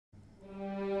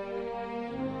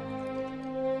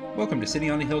Welcome to City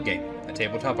on a Hill Gaming, a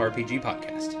tabletop RPG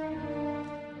podcast.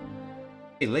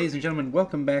 Hey, ladies and gentlemen,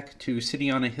 welcome back to City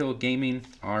on a Hill Gaming,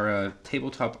 our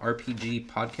tabletop RPG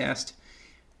podcast.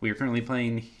 We are currently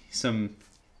playing some,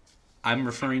 I'm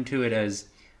referring to it as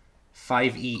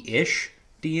 5e-ish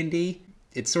D&D.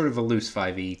 It's sort of a loose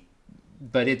 5e,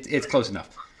 but it's close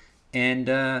enough. And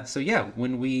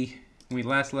when we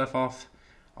last left off,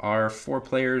 our four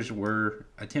players were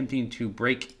attempting to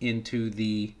break into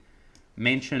the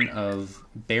mansion of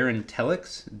Baron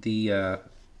Telix, the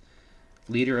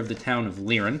leader of the town of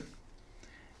Lyran,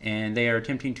 and they are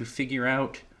attempting to figure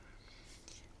out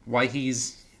why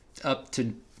he's up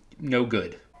to no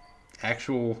good,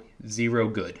 actual zero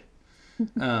good.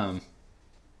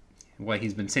 Why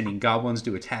he's been sending goblins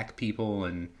to attack people,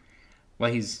 and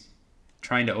why he's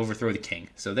trying to overthrow the king.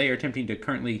 So they are attempting to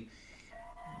currently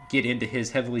get into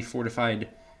his heavily fortified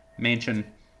mansion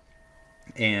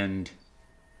and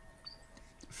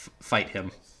fight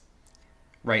him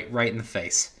right in the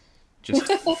face.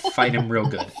 Just fight him real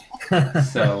good.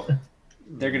 So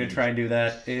they're going to try and do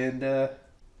that. And I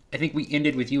think we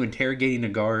ended with you interrogating a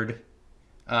guard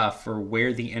for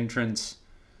where the entrance,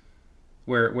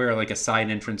 where like a side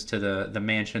entrance to the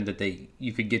mansion that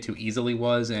you could get to easily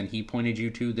was, and he pointed you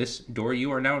to this door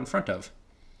you are now in front of.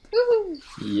 Woo-hoo.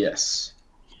 Yes.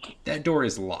 That door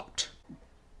is locked.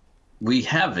 We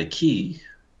have a key,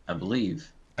 I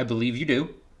believe. I believe you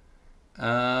do.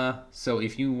 So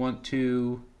if you want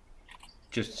to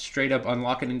just straight up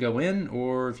unlock it and go in,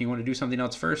 or if you want to do something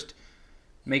else first,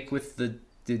 make with the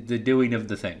doing of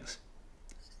the things.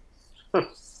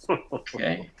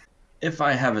 Okay. If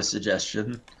I have a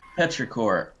suggestion,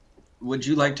 Petrichor, would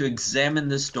you like to examine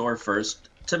this door first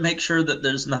to make sure that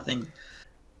there's nothing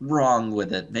wrong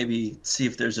with it? Maybe see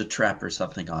if there's a trap or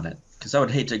something on it. Because I would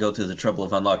hate to go through the trouble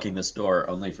of unlocking this door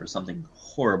only for something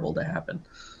horrible to happen.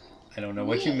 I don't know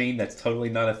what you mean. That's totally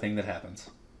not a thing that happens.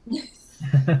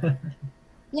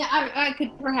 Yeah, I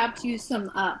could perhaps use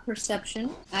some perception.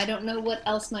 I don't know what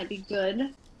else might be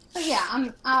good. But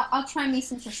yeah, I'll try me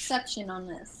some perception on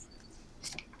this.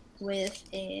 With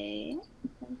a...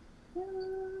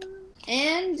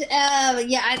 And,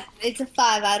 it's a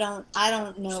 5. I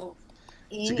don't know.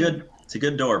 It's a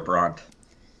good door, Bront.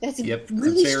 That's a Yep,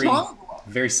 really it's a strong.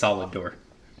 very solid door.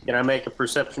 Can I make a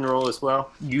perception roll as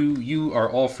well? You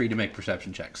are all free to make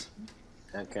perception checks.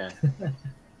 Okay.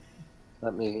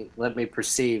 Let me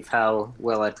perceive how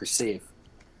well I perceive.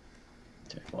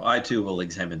 Okay. Well, I too will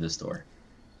examine this door.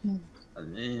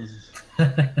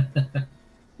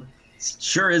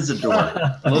 Sure is a door.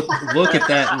 Look at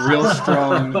that real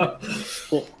strong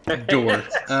door.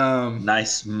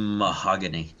 Nice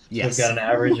mahogany. Yes. We've got an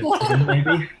average of 10,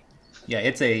 maybe. Yeah,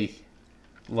 it's a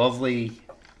lovely.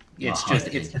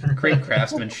 It's great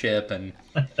craftsmanship, and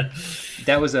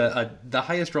that was the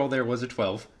highest roll there was a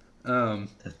 12. They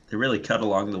really cut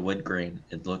along the wood grain.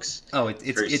 It looks.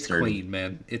 It's sturdy. clean,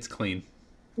 man. It's clean.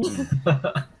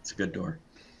 It's a good door.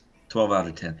 12 out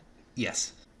of 10.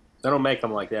 Yes. They don't make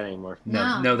them like that anymore.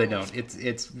 No, they don't.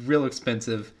 It's real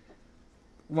expensive.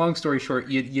 Long story short,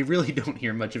 you really don't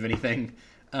hear much of anything,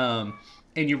 and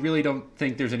you really don't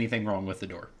think there's anything wrong with the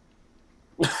door.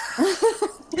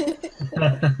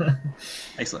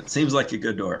 Excellent. Seems like a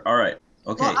good door. All right.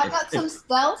 Okay. Well, I got some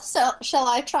stealth, so shall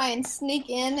I try and sneak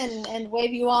in and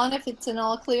wave you on if it's an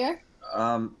all clear?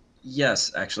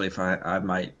 Yes, actually, if I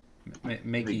might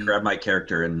grab my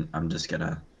character, and I'm just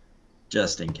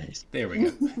in case. There we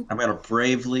go. I'm gonna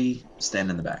bravely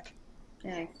stand in the back.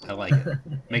 Okay. I like it.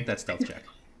 Make that stealth check.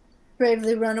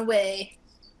 Bravely run away.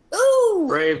 Ooh!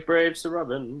 Brave Sir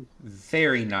Robin.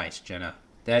 Very nice, Jenna.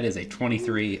 That is a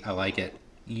 23. I like it.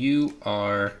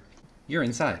 You're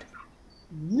inside.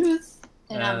 Yes.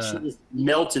 And I'm She just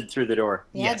melted through the door.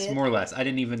 Yeah, I Yes, did. more or less. I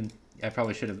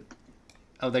probably should have.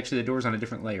 Oh, actually, the door's on a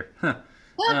different layer. Huh.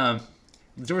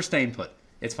 The door's staying put.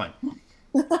 It's fine.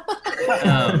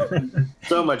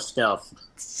 So much stealth.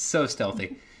 So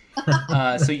stealthy.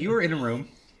 So you were in a room,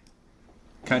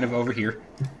 kind of over here,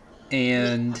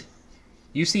 and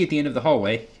you see at the end of the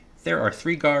hallway, there are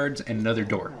 3 guards and another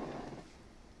door.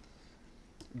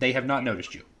 They have not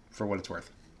noticed you, for what it's worth.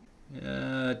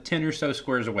 10 or so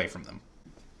squares away from them.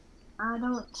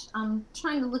 I'm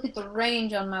trying to look at the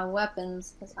range on my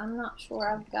weapons, because I'm not sure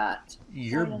I've got...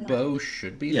 Your bow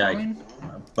should be Yeah, fine.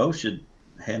 Bo should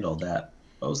handle that.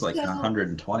 Bo's like Yeah.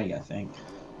 120, I think.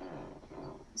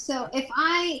 So if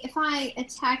I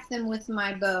attack them with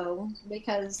my bow,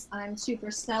 because I'm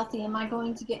super stealthy, am I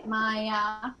going to get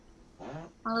my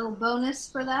little bonus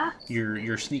for that?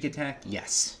 Your sneak attack,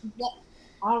 yes. Yep.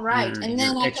 All right, Your and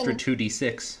then I extra can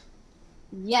 2d6.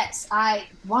 Yes, I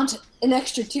want an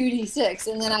extra 2d6,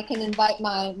 and then I can invite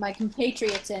my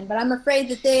compatriots in. But I'm afraid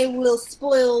that they will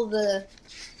spoil the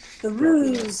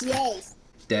ruse. Yes.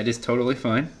 That is totally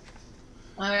fine.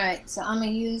 All right, so I'm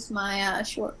gonna use my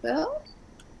short bow,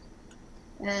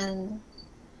 and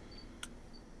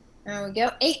there we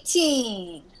go.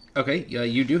 18. Okay,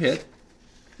 you do hit.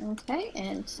 Okay,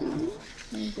 and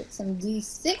let me get some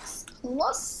d6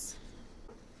 plus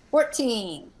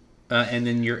 14. And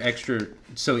then your extra,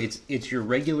 so it's your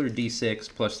regular d6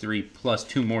 plus 3 plus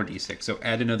 2 more d6. So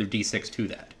add another d6 to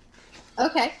that.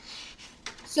 Okay,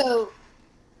 so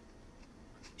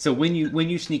when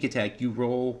you sneak attack, you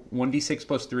roll 1d6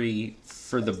 plus 3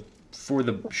 for the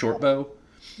short bow,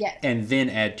 yes. and then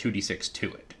add 2d6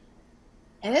 to it.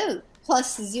 Oh,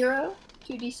 plus 0,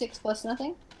 2d6 plus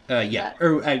nothing. Yeah,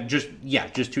 or just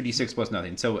 2d6 plus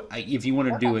nothing. So if you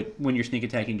want to do it when you're sneak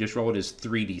attacking, just roll it as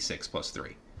 3d6 plus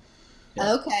 3.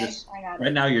 Yeah, Okay, I got it.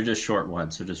 Right now you're just short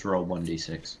 1, so just roll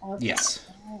 1d6. Okay. Yes.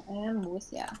 I am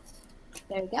with ya.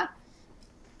 There you go.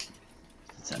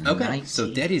 It's a Okay, 19. so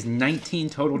that is 19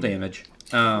 total damage.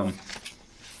 That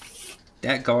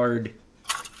guard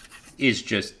is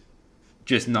just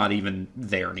not even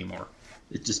there anymore.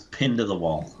 It just pinned to the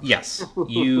wall. Yes,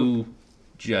 you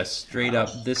just straight up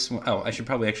this one. Oh, I should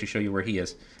probably actually show you where he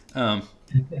is.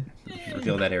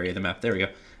 Reveal that area of the map. There we go.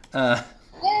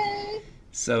 Yay!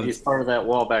 So He's part of that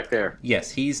wall back there.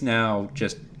 yes, he's now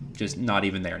just not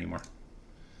even there anymore.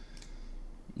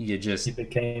 You just He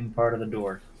became part of the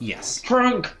door. yes,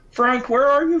 Frank, where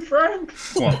are you, Frank?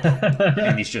 flump,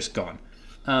 and he's just gone.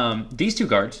 These two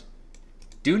guards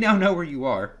do now know where you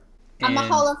are. I'm a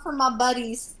and- holler for my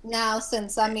buddies now,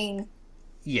 since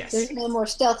Yes. there's no more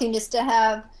stealthiness to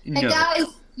have. Hey No. guys,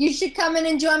 you should come and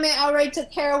enjoy me. I already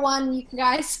took care of one. You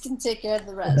guys can take care of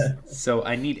the rest. So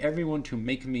I need everyone to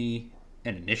make me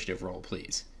an initiative roll,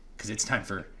 please, because it's time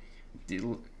for.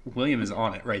 William is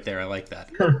on it right there. I like that.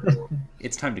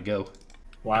 It's time to go.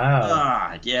 Wow.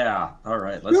 Ah, yeah. All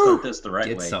right, let's start this the right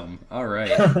Get way. some. All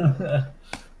right.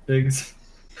 Big.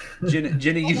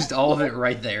 Jenna used all of it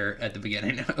right there at the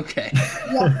beginning. Okay.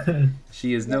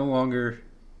 She is no longer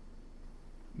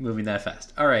moving that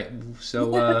fast. All right.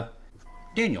 So,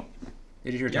 Daniel,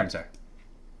 it is your turn, Yep. sir.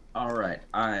 All right,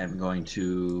 I am going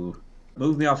to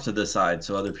move me off to the side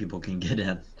so other people can get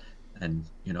in and,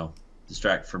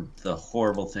 distract from the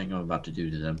horrible thing I'm about to do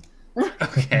to them.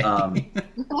 Okay.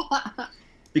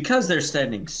 Because they're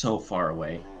standing so far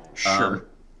away, sure.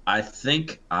 I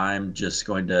think I'm just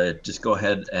going to go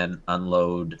ahead and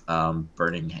unload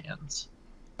Burning Hands.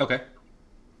 Okay.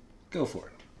 Go for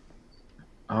it.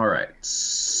 All right,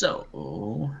 so...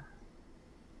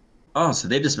 Oh, so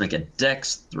they just make a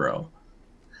dex throw.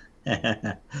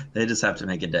 They just have to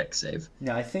make a dex save.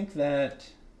 Now, I think that...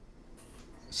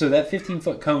 So that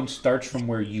 15-foot cone starts from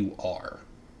where you are.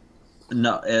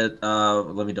 No,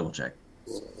 let me double check.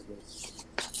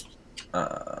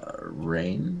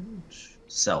 Range?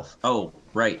 Self. Oh,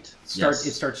 right. Yes.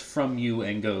 It starts from you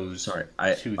and goes... Sorry. to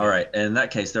All them. right. In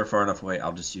that case, they're far enough away.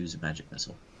 I'll just use a magic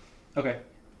missile. Okay.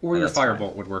 Or your That's fine.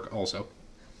 firebolt would work also.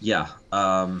 Yeah.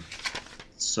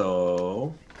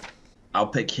 So I'll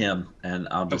pick him, and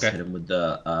I'll just Okay. hit him with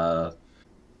the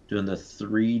doing the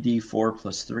 3d4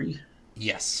 plus 3.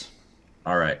 Yes.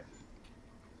 All right.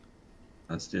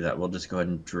 Let's do that. We'll just go ahead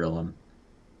and drill him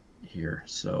here.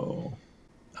 So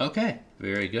Okay.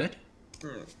 Very good.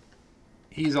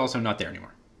 He's also not there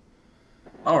anymore.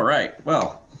 all right.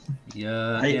 Well,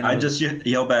 Yeah. I just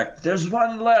yell back. There's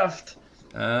one left.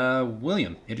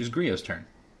 William, it is Grio's turn.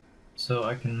 So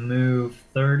I can move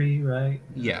 30, right?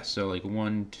 Yeah, so like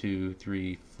 1, 2,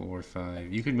 3, 4,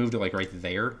 5. You can move to like right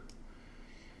there.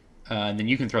 And then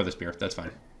you can throw the spear. That's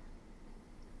fine.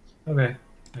 Okay.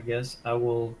 I guess I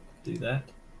will do that.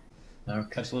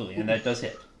 Okay. Absolutely. And that does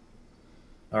hit.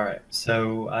 All right.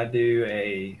 So I do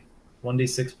a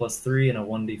 1d6 plus 3 and a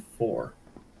 1d4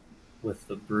 with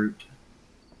the brute.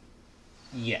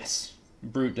 Yes.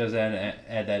 Brute does add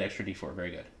that extra d4. Very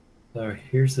good. So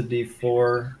here's the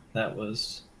d4. That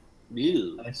was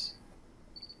Ew. nice.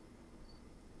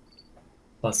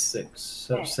 Plus 6,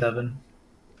 so Okay. 7.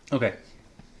 Okay.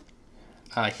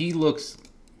 He looks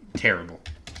terrible.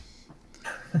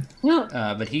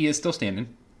 But he is still standing.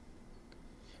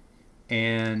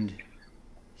 And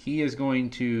he is going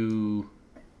to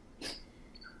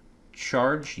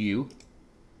charge you.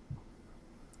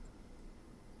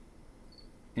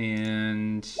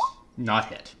 And not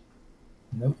hit.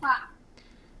 Nope.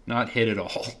 Not hit at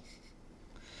all.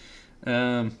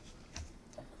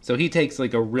 So he takes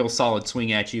like a real solid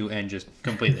swing at you and just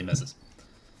completely misses.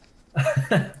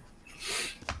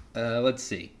 Let's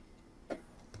see.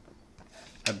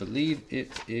 I I believe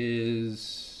it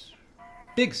is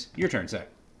Biggs. Your turn, sir.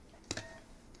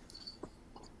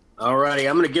 Alrighty,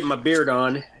 I'm gonna get my beard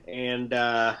on, and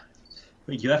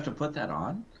Wait, you have to put that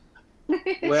on?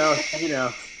 well, you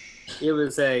know, it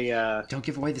was a Don't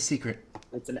give away the secret.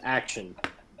 it's an action.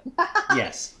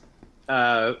 Yes.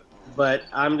 But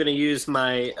I'm gonna use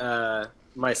my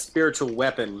my spiritual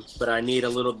weapon, but I need a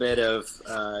little bit of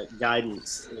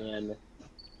guidance and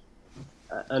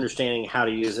understanding how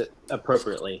to use it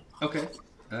appropriately. Okay.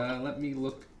 Let me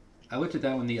look. I looked at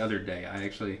that one the other day.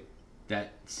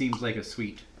 That seems like a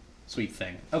sweet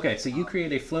thing. Okay, so you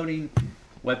create a floating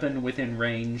weapon within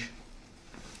range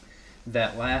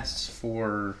that lasts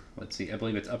for, let's see, I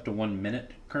believe it's up to 1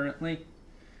 minute currently.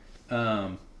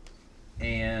 And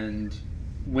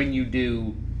when you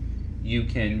do, you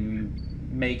can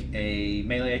make a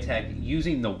melee attack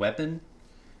using the weapon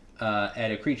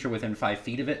at a creature within 5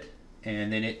 feet of it,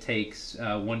 and then it takes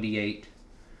 1d8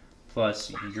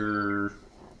 plus your...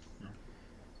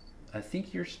 I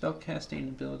think your spellcasting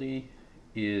ability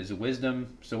is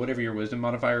wisdom, so whatever your wisdom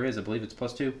modifier is, I believe it's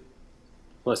 +2.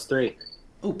 +3.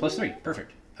 Oh, +3,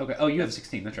 perfect. Okay, oh, you have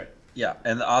 16, that's right. Yeah,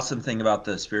 and the awesome thing about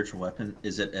the spiritual weapon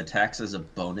is it attacks as a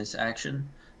bonus action.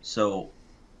 So,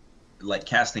 like,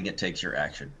 casting it takes your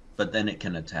action, but then it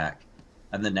can attack.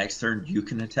 And the next turn, you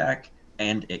can attack,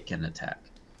 and it can attack.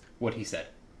 What he said.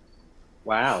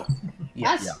 Wow.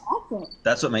 Yes. That's awesome.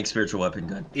 That's what makes spiritual weapon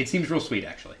good. It seems real sweet,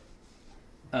 actually.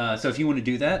 So if you want to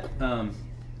do that,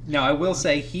 now I will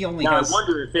say he only Now has... I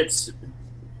wonder if it's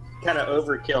kind of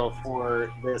overkill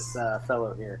for this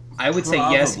fellow here. I would say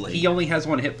yes, Probably. he only has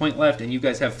 1 hit point left, and you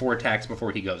guys have 4 attacks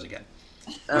before he goes again.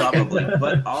 Probably.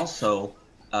 But also,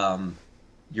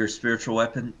 your spiritual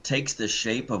weapon takes the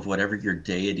shape of whatever your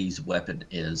deity's weapon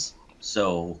is.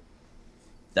 So,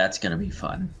 that's going to be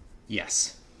fun.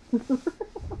 Yes.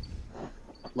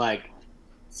 Like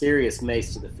serious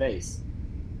mace to the face.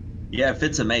 Yeah, if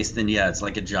it's a mace, then yeah, it's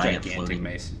like a giant Gigantic floating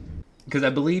mace. Because I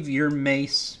believe your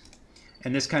mace,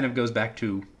 and this kind of goes back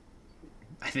to,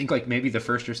 I think, like maybe the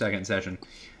first or second session,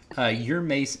 your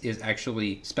mace is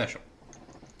actually special.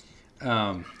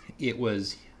 It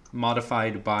was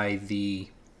modified by the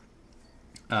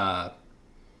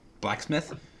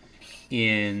blacksmith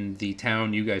in the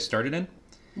town you guys started in,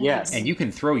 Yes. and you can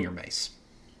throw your mace.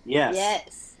 Yes.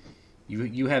 Yes.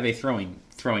 You have a throwing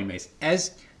mace.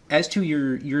 As to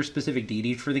your specific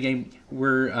deity for the game,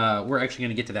 we're actually going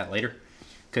to get to that later,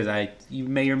 because you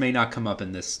may or may not come up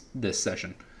in this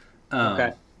session.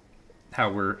 Okay. How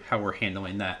we're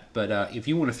handling that, but if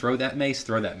you want to throw that mace,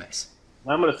 throw that mace.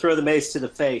 I'm going to throw the mace to the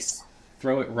face.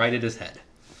 Throw it right at his head.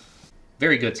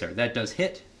 Very good, sir. That does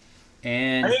hit,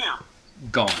 and Bam!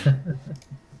 gone.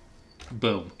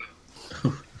 Boom.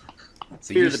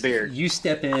 So Fear the beard. You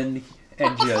step in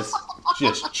and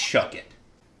just chuck it.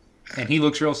 And he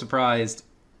looks real surprised,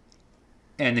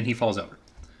 and then he falls over.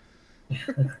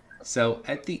 So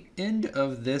at the end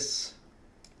of this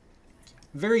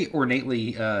very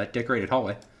ornately decorated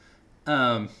hallway,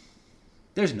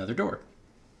 there's another door.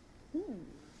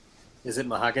 Is it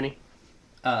mahogany?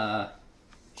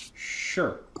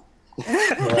 Sure.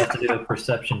 We'll have to do a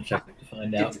perception check to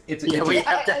find out. Yeah, we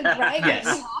have to have. Right? Yes.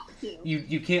 We have to.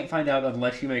 You can't find out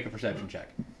unless you make a perception check.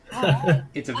 Oh.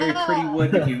 It's a very pretty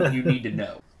wood, and you need to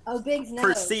know. Oh, Biggs knows.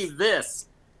 Perceive this.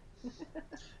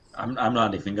 I'm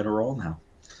not even going to roll now.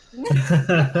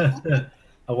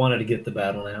 I wanted to get the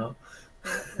battle out.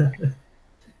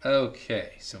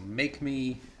 Okay, so make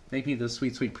me those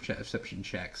sweet perception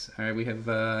checks. All right, we have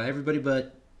everybody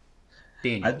but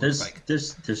Daniel.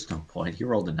 There's no point. You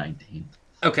rolled a 19.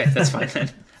 Okay, that's fine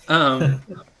then.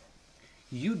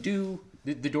 You do.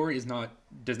 The door does not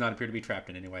appear to be trapped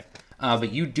in any way,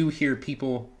 but you do hear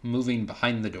people moving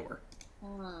behind the door.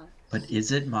 But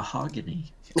is it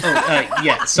mahogany? Oh,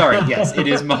 yeah. Sorry. Yes, it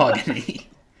is mahogany.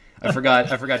 I forgot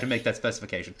to make that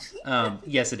specification.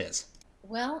 Yes, it is.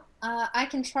 Well, I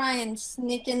can try and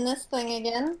sneak in this thing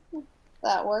again.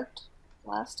 That worked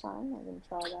last time. I can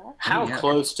try that. How Yeah.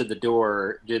 close to the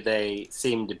door do they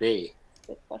seem to be?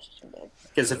 Good question, Biggs.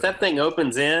 Because if that thing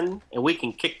opens in and we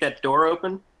can kick that door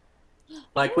open,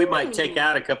 like we might take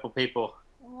out a couple people.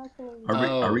 I like the way you-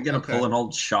 Are we going to okay. pull an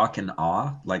old shock and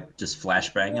awe? Like, just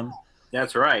flashbang him?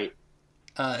 That's right.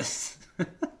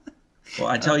 Well,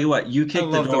 I tell you what, you I kick the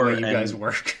love the door way you and guys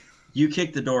work. you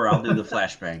kick the door, I'll do the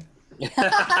flashbang.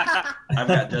 I've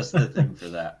got just the thing for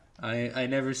that. I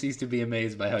never cease to be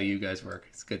amazed by how you guys work.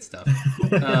 It's good stuff.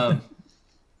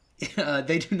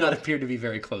 They do not appear to be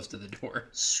very close to the door.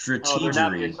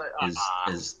 Strategery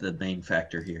is the main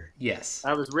factor here. Yes.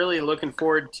 I was really looking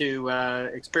forward to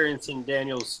experiencing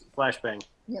Daniel's flashbang.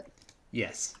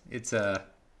 Yes. It's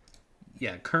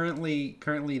Yeah, currently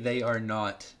they are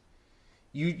not.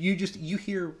 You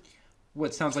hear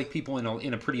what sounds like people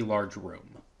in a pretty large room.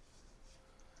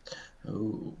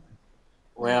 Oh.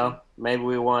 Well, maybe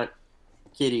we want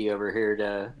Kitty over here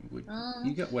to.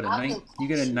 You got what I'll go you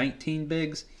get a closer. 19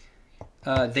 bigs.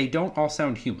 They don't all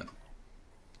sound human.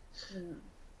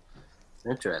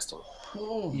 Interesting.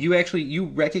 You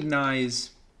recognize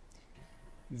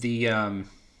the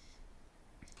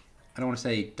I don't want to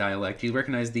say dialect. You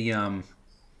recognize the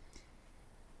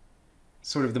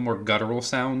sort of the more guttural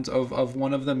sounds of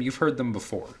one of them. You've heard them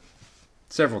before,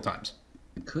 several times.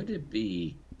 Could it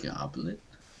be Goblet?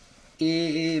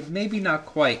 Maybe not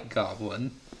quite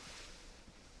goblin.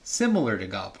 Similar to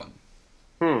goblin,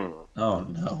 Oh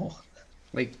no.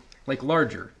 like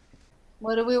larger.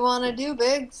 What do we want to do,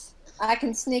 Biggs? I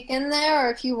can sneak in there,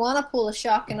 or if you want to pull a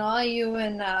shock and awe, you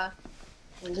and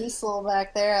Liesel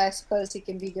back there, I suppose he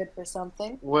can be good for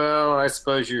something. Well, I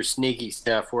suppose your sneaky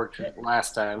stuff worked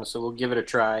last time, so we'll give it a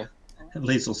try. And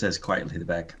Liesel says quietly in the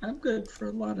back, I'm good for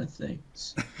a lot of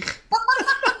things.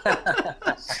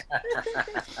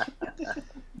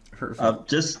 Perfect.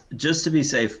 Just to be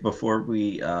safe, before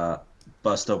we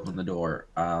bust open the door,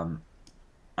 I'm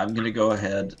going to go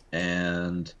ahead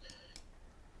and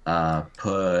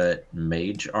put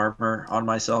mage armor on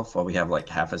myself while we have like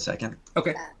half a second.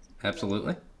 Okay,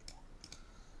 absolutely.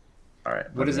 All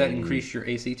right. What does that increase your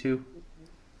AC to?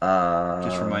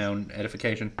 Just for my own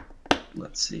edification.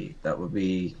 Let's see. That would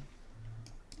be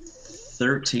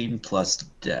 13 plus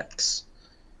dex.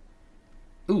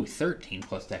 Ooh, 13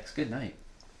 plus dex. Good night.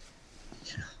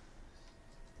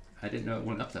 I didn't know it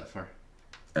went up that far.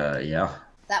 Yeah.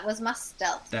 That was my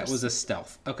stealth. That was a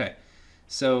stealth. Okay,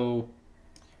 so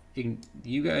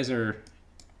you guys are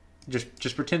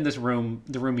just pretend the room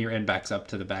you're in backs up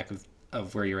to the back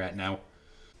of where you're at now.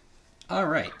 All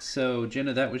right, so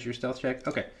Jenna, that was your stealth check.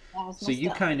 Okay, That was my so you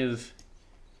stealth.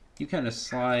 kind of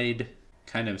slide,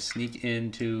 kind of sneak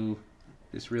into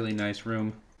this really nice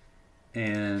room,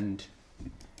 and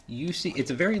you see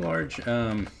it's a very large.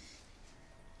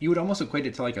 You would almost equate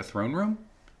it to like a throne room.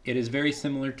 It is very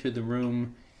similar to the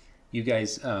room you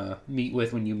guys meet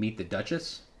with when you meet the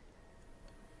Duchess.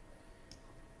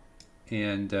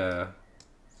 And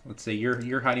let's say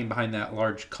you're hiding behind that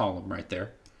large column right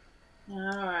there. All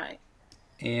right.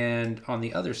 And on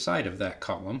the other side of that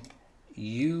column,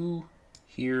 you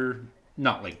hear,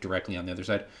 not like directly on the other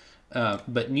side,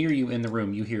 but near you in the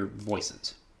room, you hear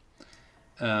voices.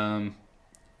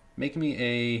 Make me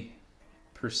a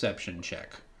perception check.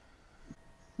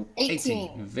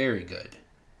 18. Very good.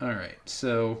 All right.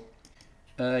 So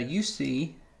you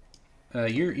see,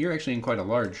 you're actually in quite a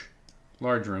large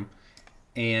room,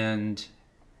 and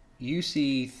you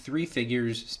see three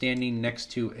figures standing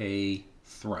next to a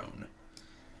throne.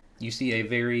 You see a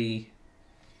very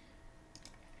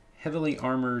heavily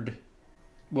armored,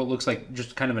 what looks like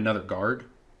just kind of another guard.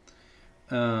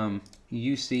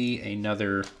 You see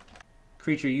another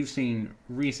creature you've seen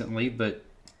recently, but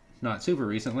not super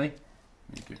recently.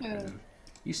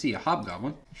 You see a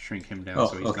hobgoblin. Shrink him down. Oh,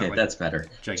 so he's okay, not like that's better.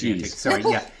 gigantic. Jeez. Sorry,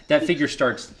 yeah, that figure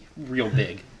starts real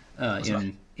big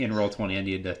in Roll20. I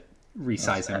needed to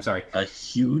resize him. Sorry. A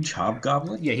huge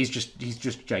hobgoblin? Yeah, he's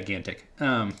just gigantic.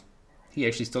 He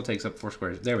actually still takes up 4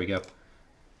 squares. There we go.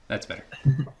 That's better.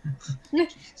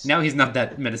 Now he's not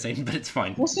that menacing, but it's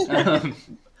fine.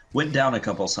 Went down a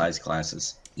couple size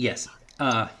classes. Yes.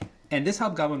 And this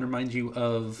hobgoblin reminds you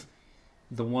of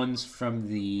the ones from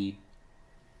the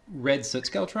Red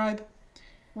Sootscale tribe.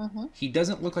 Mm-hmm. He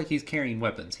doesn't look like he's carrying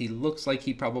weapons. He looks like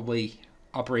he probably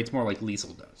operates more like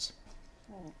Liesel does.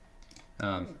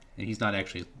 And he's not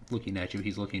actually looking at you.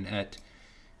 He's looking at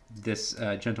this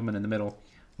gentleman in the middle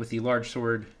with the large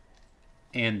sword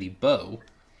and the bow.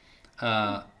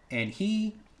 And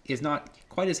he is not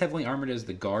quite as heavily armored as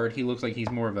the guard. He looks like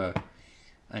he's more of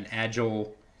an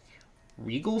agile,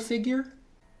 regal figure.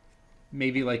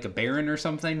 Maybe like a baron or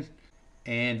something.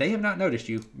 And they have not noticed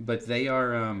you, but they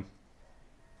are...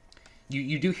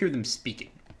 You do hear them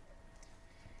speaking.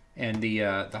 And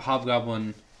the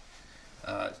hobgoblin...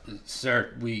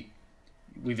 sir,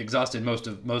 we've exhausted most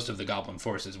of the goblin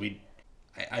forces.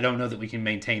 I don't know that we can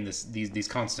maintain these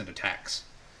constant attacks.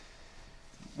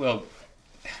 Well,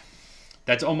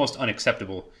 that's almost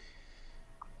unacceptable,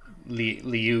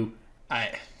 Liu.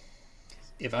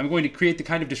 If I'm going to create the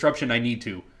kind of disruption I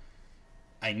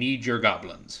need your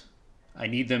goblins. I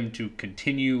need them to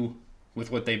continue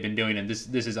with what they've been doing, and this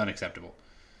is unacceptable.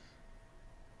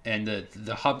 And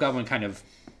the hobgoblin kind of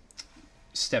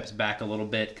steps back a little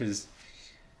bit, because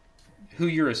who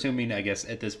you're assuming, I guess,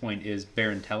 at this point is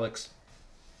Baron Telix,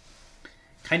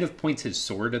 kind of points his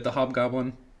sword at the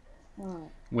hobgoblin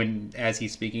as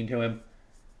he's speaking to him,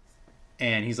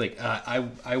 and he's like,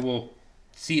 I will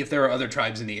see if there are other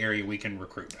tribes in the area we can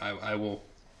recruit. I will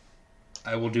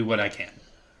do what I can,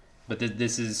 but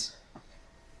this is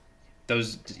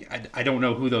those. I don't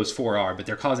know who those 4 are, but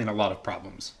they're causing a lot of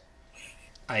problems.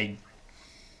 I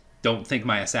don't think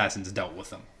my assassins dealt with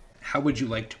them. How would you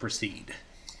like to proceed?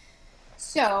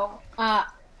 So,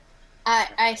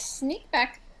 I sneak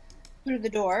back through the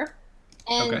door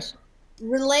and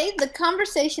relay the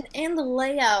conversation and the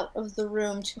layout of the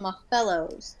room to my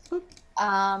fellows.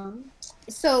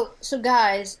 So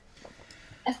guys,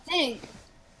 I think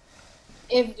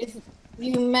if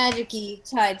you magic-y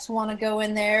types want to go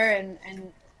in there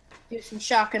and do some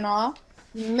shock and awe,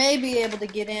 you may be able to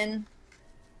get in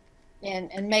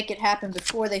and make it happen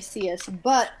before they see us.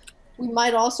 But we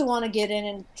might also want to get in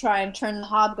and try and turn the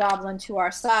hobgoblin to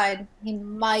our side. He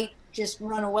might just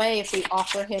run away if we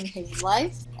offer him his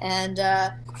life. And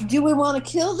do we want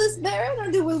to kill this Baron,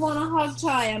 or do we want to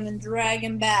hog-tie him and drag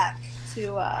him back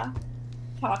to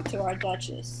talk to our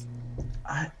Duchess?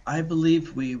 I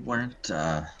believe we weren't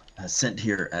sent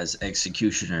here as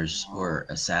executioners or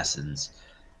assassins.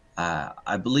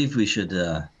 I believe we should...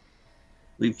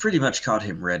 we pretty much caught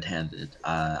him red-handed.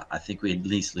 I think we at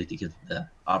least need to give him the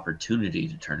opportunity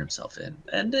to turn himself in.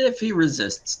 And if he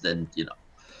resists, then,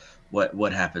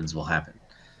 what happens will happen.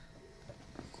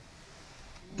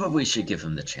 But we should give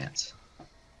him the chance.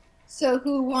 So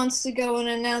who wants to go and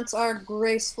announce our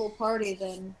graceful party,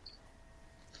 then?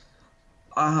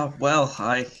 Well,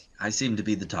 I seem to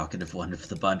be the talkative one of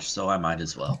the bunch, so I might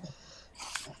as well.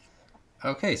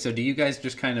 Okay, so do you guys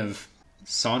just kind of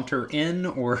saunter in,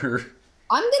 or...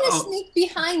 I'm going to sneak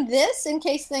behind this in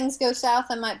case things go south.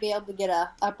 I might be able to get a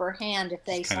upper hand if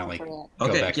they saunter in. Go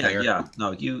Okay, back there. yeah.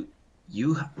 No, you.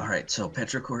 All right. So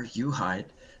Petrichor, you hide.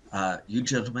 You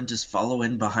gentlemen just follow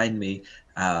in behind me.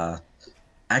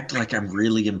 Act like I'm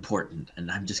really important,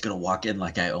 and I'm just gonna walk in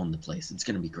like I own the place. It's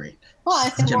gonna be great. Well, I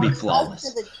It's gonna be flawless.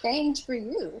 to the change for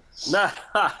you.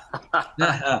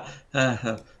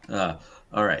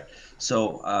 All right.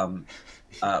 So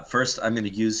first, I'm going to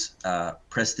use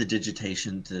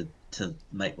prestidigitation to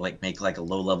make like a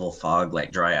low-level fog,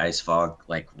 like dry ice fog,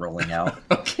 like rolling out.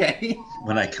 Okay.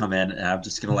 When I come in, and I'm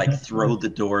just going to like throw the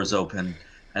doors open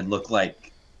and look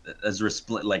like as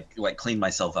like clean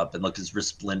myself up and look as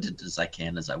resplendent as I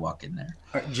can as I walk in there.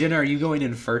 Jenna, are you going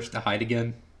in first to hide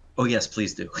again? Oh yes,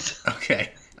 please do.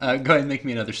 Okay. Go ahead and make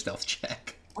me another stealth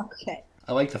check. Okay.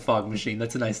 I like the fog machine.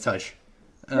 That's a nice touch.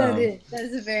 That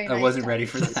is a very nice I wasn't touch. ready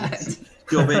for that.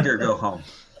 Go big or go home.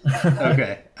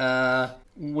 Okay.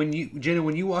 Jenna,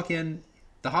 when you walk in,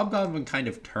 the hobgoblin kind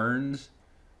of turns.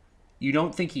 You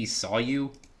don't think he saw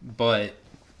you, but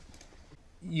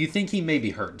you think he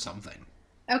maybe heard something.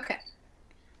 Okay.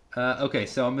 Okay,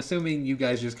 so I'm assuming you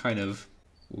guys just kind of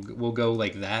will go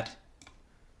like that.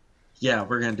 Yeah,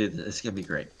 we're gonna do this. It's gonna be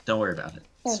great. Don't worry about it.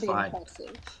 It's That'd be fine.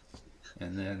 impressive.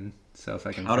 And then, so if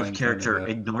I can Out of find character,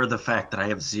 kind of ignore the fact that I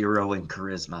have 0 in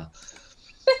charisma.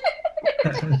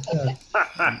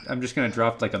 I'm just gonna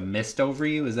drop like a mist over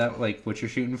you. Is that like what you're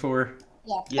shooting for?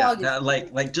 Yeah, fog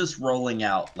is- like just rolling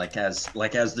out, like as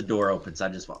the door opens, I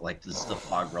just want like this the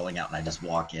fog rolling out, and I just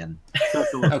walk in.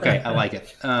 Okay, I like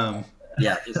it.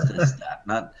 Yeah, just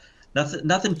that.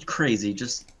 Nothing crazy,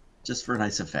 just for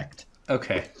nice effect.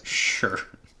 Okay, sure.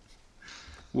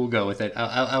 We'll go with it.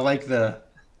 I like the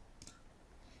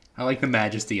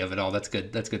majesty of it all. That's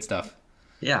good. That's good stuff.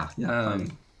 Yeah.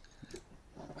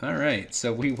 All right,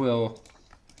 so we will.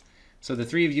 So the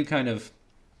three of you kind of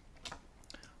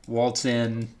waltz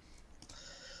in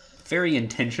very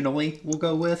intentionally. We'll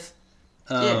go with.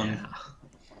 Yeah.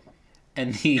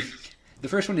 And the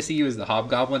first one to see you is the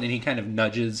hobgoblin, and he kind of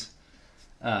nudges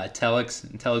Telix,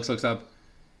 and Telix looks up.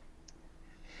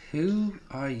 Who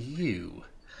are you?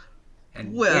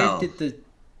 And Well- where did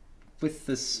with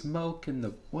the smoke and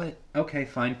the what? Okay,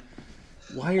 fine.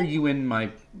 Why are you in my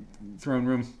throne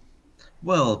room?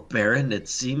 Well, Baron, it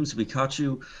seems we caught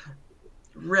you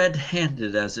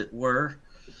red-handed, as it were,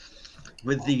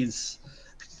 with these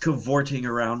cavorting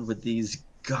around with these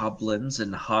goblins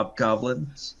and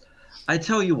hobgoblins. I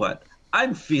tell you what,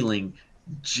 I'm feeling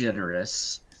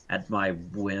generous at my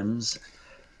whims.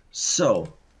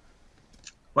 So,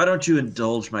 why don't you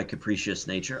indulge my capricious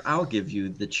nature? I'll give you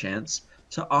the chance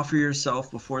to offer yourself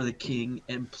before the king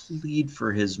and plead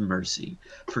for his mercy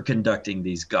for conducting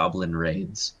these goblin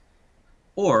raids.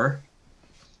 Or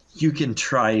you can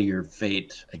try your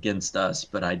fate against us,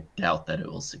 but I doubt that it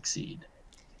will succeed.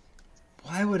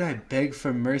 Why would I beg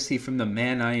for mercy from the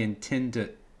man I intend to...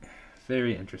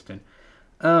 Very interesting.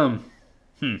 Well,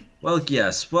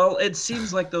 yes. Well, it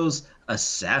seems like those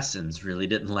assassins really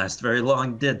didn't last very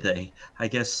long, did they? I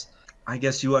guess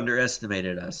you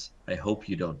underestimated us. I hope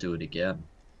you don't do it again.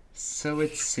 So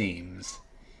it seems.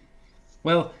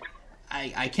 Well,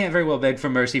 I can't very well beg for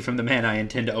mercy from the man I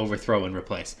intend to overthrow and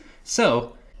replace.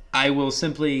 So, I will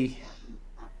simply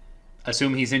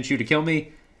assume he sent you to kill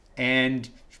me, and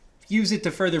use it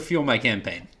to further fuel my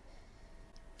campaign.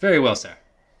 Very well, sir.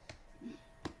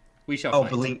 We shall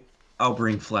fight. I'll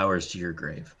bring flowers to your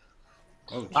grave.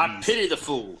 Oh, I jeez. pity the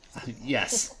fool.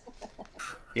 Yes.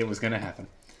 It was gonna happen.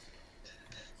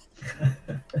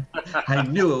 I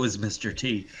knew it was Mr.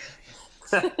 T.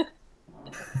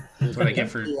 That's what I get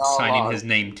for We all signing are. his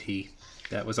name T.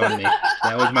 That was on me.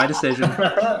 That was my decision.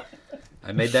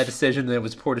 I made that decision, and it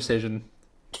was a poor decision.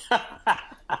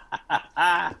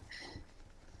 I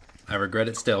regret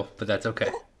it still, but that's okay.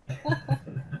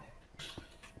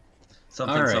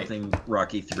 Something All right. something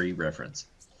Rocky 3 reference.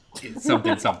 It's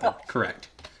something. Correct.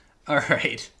 All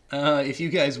right. If you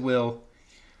guys will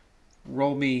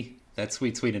roll me that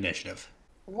sweet initiative.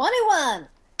 21.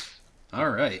 All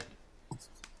right.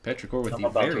 Petrichor with I'm the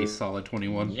about very to- solid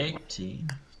 21. 18.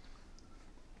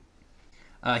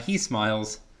 He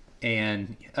smiles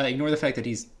and ignore the fact that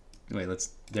he's. Wait,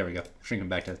 there we go. Shrink him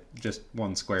back to just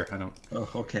one square. I don't. Oh,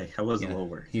 okay. I was a Yeah, little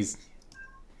worried.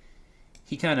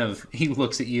 he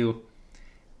looks at you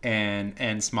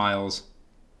and smiles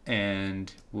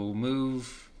and will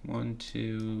move 1,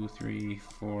 2, 3,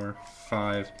 4,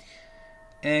 5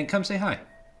 and come say hi.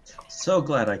 So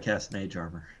glad I cast Mage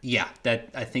Armor. Yeah,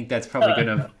 I think that's probably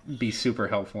gonna be super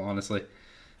helpful, honestly.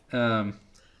 That's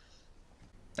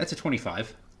a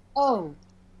 25 Oh,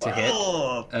 to hit.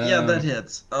 Oh, yeah, Um, that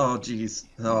hits. Oh, jeez.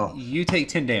 Oh, You take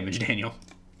 10 damage, Daniel.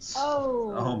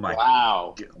 oh my.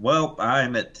 Wow. Well,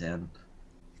 I'm at 10.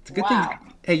 It's a good Wow.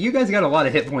 thing. Hey, you guys got a lot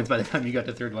of hit points by the time you got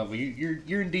to 3rd level.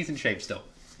 You're in decent shape still.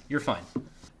 You're fine.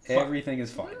 Everything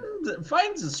is fine.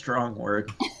 Fine's a strong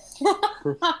word.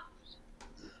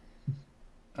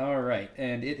 All right,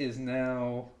 and it is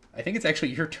now. I think it's actually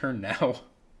your turn now.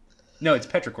 No, it's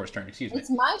Petrichor's turn. Excuse me. it's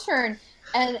my turn.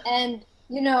 And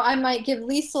you know, I might give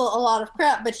Liesel a lot of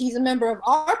crap, but he's a member of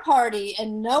our party,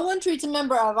 and no one treats a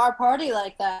member of our party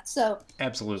like that. So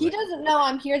Absolutely. he doesn't know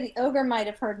I'm here. The ogre might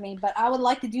have heard me, but I would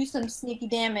like to do some sneaky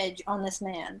damage on this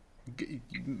man.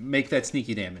 Make that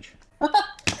sneaky damage.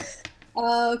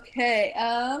 Okay,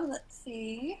 let's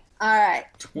see. All right.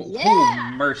 Yeah.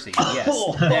 Oh, mercy. Yes.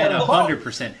 That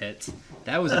 100% hits.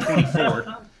 That was a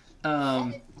 24.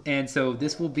 And so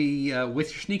this will be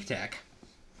with your sneak attack.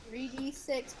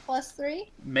 3d6 plus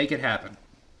 3? Make it happen.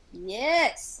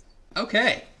 Yes.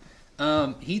 Okay.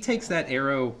 He takes that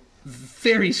arrow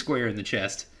very square in the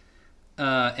chest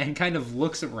and kind of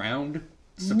looks around,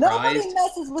 surprised. Nobody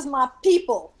messes with my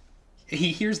people.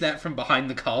 He hears that from behind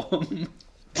the column.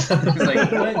 He's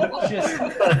like, what just...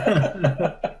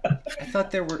 I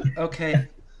thought there were... Okay.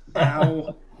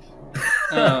 Ow.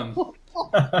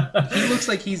 He looks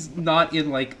like he's not in,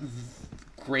 like,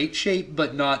 great shape,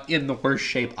 but not in the worst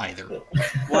shape either.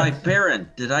 Why, Baron,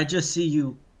 did I just see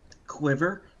you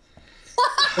quiver?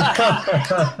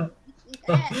 Yes.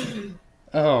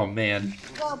 Oh, man.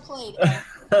 Well played. Elf.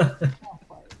 Well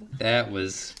played. That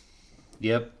was...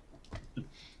 Yep.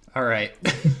 All right.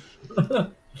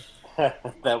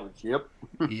 That was, yep.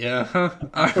 Yeah. All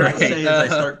What I say right. is I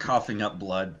start coughing up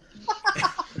blood.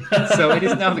 So it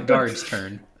is now the guard's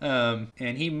turn.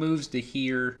 And he moves to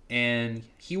here, and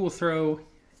he will throw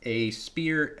a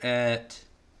spear at...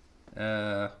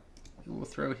 he will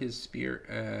throw his spear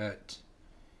at...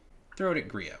 Throw it at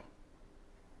Grio.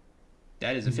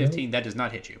 That is a 15. That does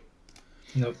not hit you.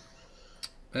 Nope.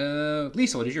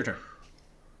 Liesel, it is your turn.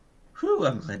 Whew,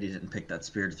 I'm glad he didn't pick that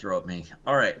spear to throw at me.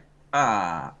 All right.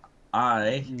 Now,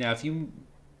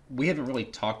 we haven't really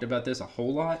talked about this a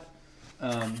whole lot,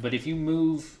 but if you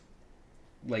move,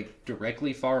 like,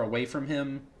 directly far away from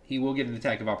him, he will get an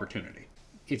attack of opportunity.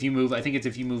 If you move, I think it's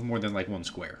if you move more than, like, one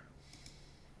square.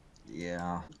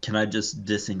 Yeah. Can I just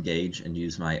disengage and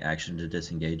use my action to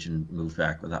disengage and move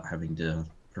back without having to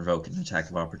provoke an attack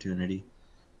of opportunity?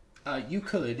 You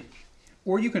could,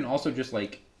 or you can also just,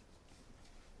 like,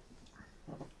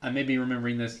 I may be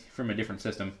remembering this from a different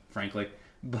system, frankly,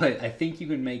 but I think you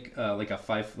can make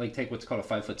take what's called a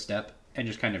 5-foot step and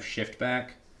just kind of shift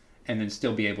back, and then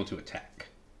still be able to attack.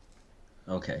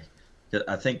 Okay.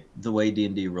 I think the way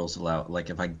D&D rules allow, like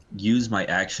if I use my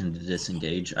action to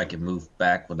disengage, I can move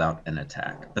back without an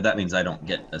attack. But that means I don't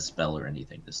get a spell or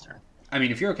anything this turn. I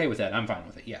mean, if you're okay with that, I'm fine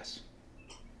with it. Yes.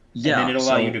 Yeah. And then it'll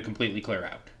allow so- you to completely clear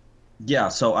out. Yeah,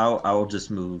 so I will just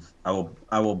move. I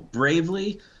will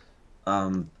bravely,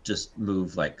 just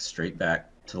move like straight back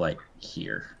to like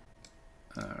here.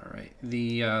 All right.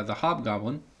 The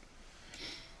hobgoblin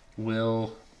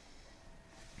will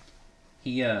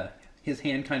his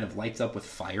hand kind of lights up with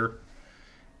fire,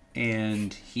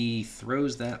 and he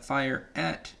throws that fire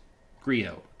at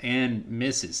Grio and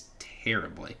misses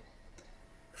terribly.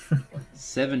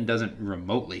 7 doesn't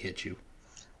remotely hit you.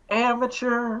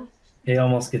 Amateur. He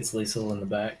almost gets Liesel in the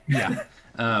back. Yeah.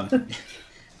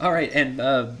 All right,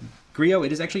 and Grio,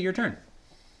 it is actually your turn.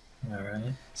 All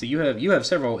right. So you have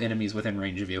several enemies within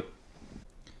range of you.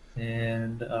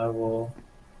 And I will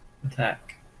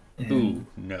attack. And Ooh,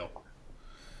 no.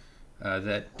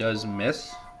 That does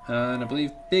miss. And I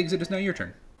believe, Biggs, it is now your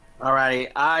turn.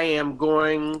 Alrighty, I am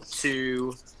going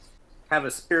to have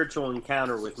a spiritual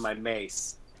encounter with my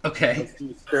mace. Okay.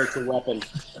 Spiritual weapon.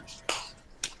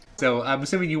 So I'm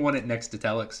assuming you want it next to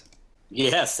Telix.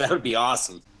 Yes, that would be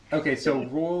awesome. Okay, so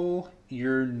roll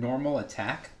your normal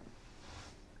attack.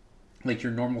 Like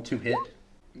your normal 2-hit.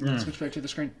 Switch back to the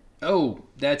screen. Oh,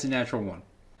 that's a natural 1.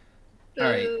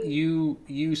 Alright,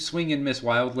 you swing and miss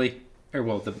wildly. Or,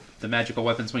 well, the magical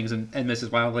weapon swings and misses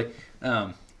wildly.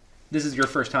 This is your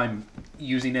first time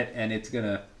using it, and it's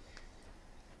gonna...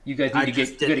 You guys need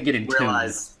to get in tune.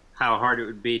 Realize how hard it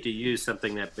would be to use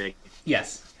something that big.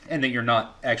 Yes, and that you're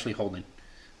not actually holding.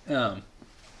 So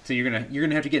you're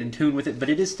gonna have to get in tune with it, but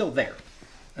it is still there.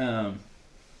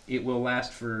 It will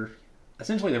last for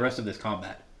essentially the rest of this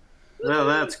combat. Well,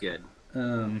 that's good.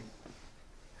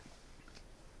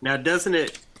 Now, doesn't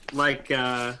it like?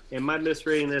 Am I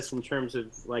misreading this in terms of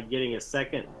like getting a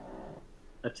second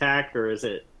attack, or is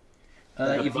it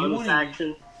a if bonus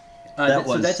action?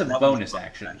 So that's a bonus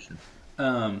action.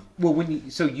 Well,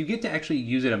 you get to actually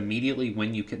use it immediately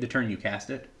when the turn you cast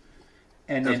it,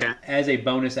 and then as a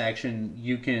bonus action,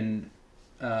 you can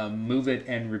move it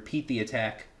and repeat the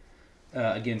attack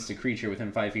against a creature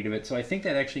within 5 feet of it. So I think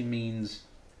that actually means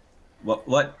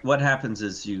What happens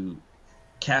is you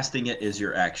casting it is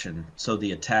your action, so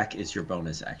the attack is your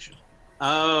bonus action.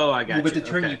 Oh, I got you. But the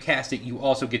turn you cast it, you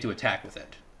also get to attack with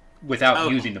it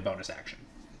without using the bonus action.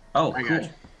 Oh, I cool. got you.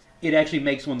 It actually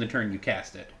makes one the turn you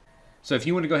cast it. So if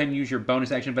you want to go ahead and use your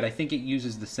bonus action, but I think it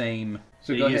uses the same.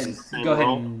 So go ahead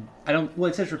roll? and I don't. Well,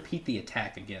 it says repeat the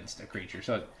attack against a creature.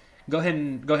 So go ahead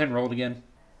and roll it again.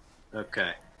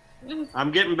 Okay,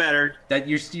 I'm getting better. That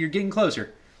you're getting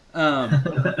closer.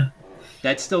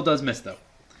 That still does miss though.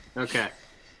 Okay,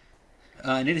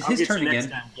 and it is I'll his get turn you again.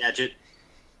 next time, Gadget.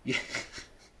 Yeah.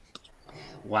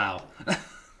 Wow.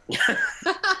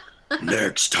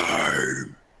 Next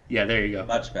time. Yeah, there you go.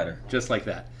 Much better. Just like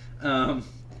that.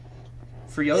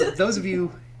 For those of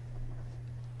you,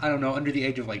 I don't know, under the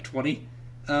age of like 20,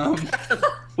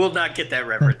 We'll not get that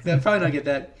reference. they'll probably not get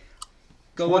that.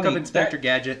 Go look up 20, Inspector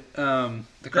Gadget. The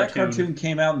That cartoon. cartoon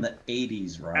came out in the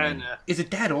 80s, Ryan. And, Is it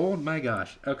that old? My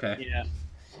gosh. Okay. yeah,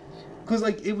 Because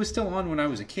like it was still on when I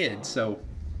was a kid, so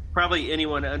probably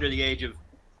anyone under the age of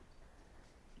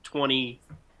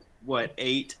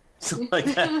 8, something like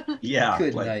that. Yeah.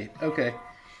 good like- night. Okay.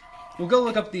 Well, go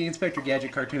look up the Inspector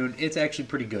Gadget cartoon. It's actually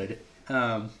pretty good.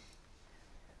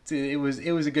 It was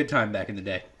a good time back in the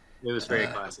day. It was very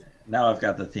classic. Now I've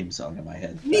got the theme song in my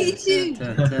head. Me too.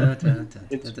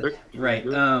 Right.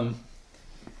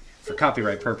 For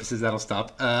copyright purposes, that'll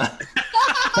stop.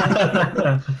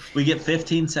 We get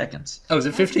 15 seconds. Oh, is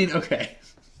it 15? Okay.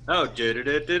 Oh,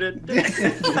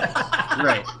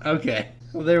 Right. Okay.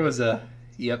 Well, there was a.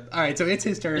 Yep. All right. So it's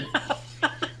his turn.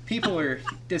 People are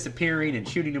disappearing and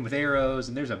shooting him with arrows,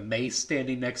 and there's a mace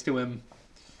standing next to him.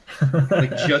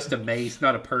 Like just a mace,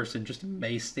 not a person, just a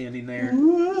mace standing there.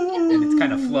 And it's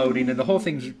kind of floating, and the whole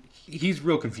thing's. He's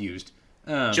real confused.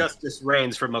 Justice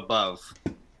reigns from above.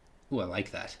 Ooh, I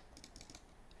like that.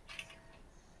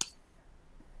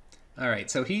 All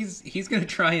right, so he's gonna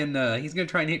try and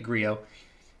hit Grio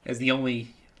as the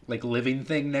only like living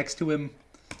thing next to him.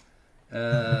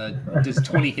 Does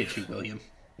 20 hit you, William?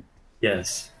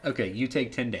 Yes. Okay, you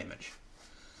take 10 damage.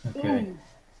 Okay.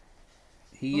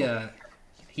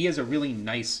 He has a really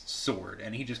nice sword,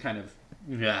 and he just kind of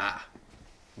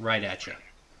right at you.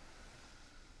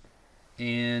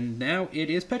 And now it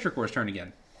is Petrichor's turn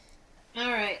again. All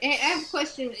right. Hey, I have a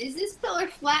question. Is this pillar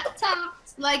flat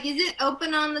topped? Like, is it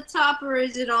open on the top, or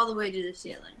is it all the way to the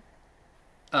ceiling?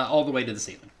 All the way to the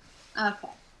ceiling. Okay.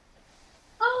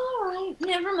 All right.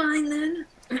 Never mind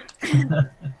then.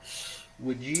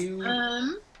 Would you?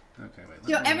 Okay, wait.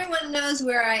 So everyone knows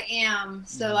where I am,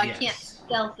 so I can't Yes.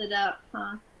 stealth it up,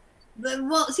 huh? But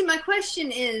well, see, my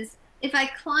question is, if I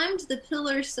climbed the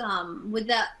pillar some, would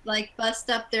that like bust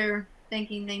up their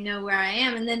thinking they know where I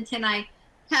am, and then can I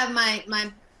have my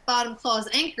bottom claws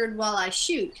anchored while I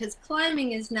shoot? Because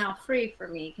climbing is now free for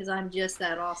me because I'm just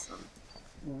that awesome.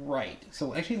 Right.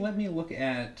 So actually, let me look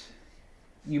at.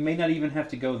 You may not even have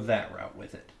to go that route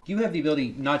with it. You have the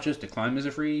ability not just to climb as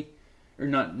a free, or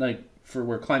not like for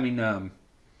where climbing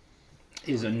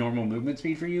is a normal movement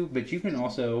speed for you, but you can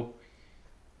also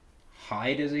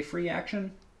hide as a free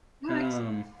action. Nice.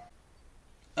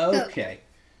 Okay.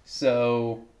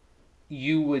 So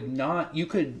you would not. You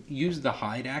could use the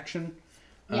hide action.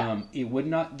 Yeah. It would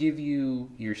not give you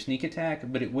your sneak attack,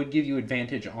 but it would give you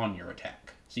advantage on your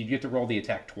attack. So you get to roll the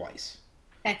attack twice.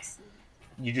 Excellent.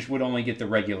 You just would only get the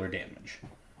regular damage.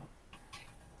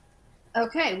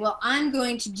 Okay, well, I'm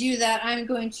going to do that. I'm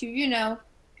going to,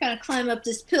 kind of climb up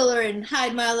this pillar and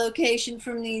hide my location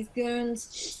from these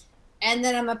goons. And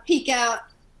then I'm going to peek out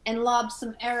and lob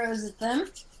some arrows at them.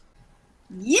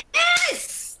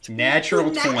 Yes!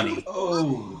 Natural 20.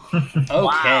 Oh. Okay.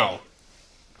 Wow.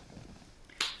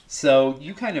 So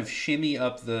you kind of shimmy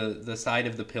up the side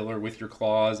of the pillar with your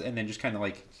claws and then just kind of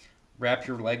like wrap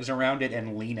your legs around it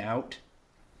and lean out.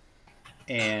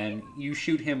 And you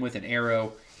shoot him with an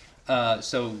arrow.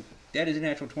 So that is a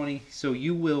natural 20. So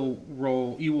you will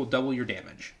double your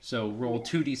damage. So roll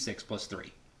 2d6 plus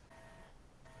 3.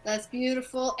 That's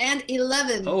beautiful. And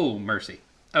 11. Oh, mercy.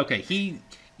 Okay,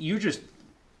 you're just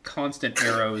constant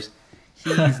arrows.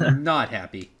 He's not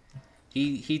happy.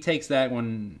 He takes that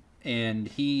one and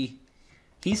he's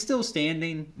still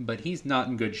standing, but he's not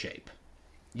in good shape.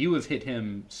 You have hit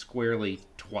him squarely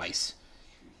twice.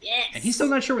 Yes. And he's still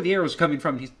not sure where the arrow's coming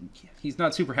from. He's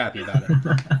not super happy about it.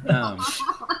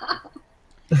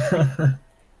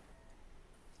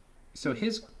 So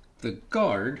the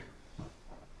guard,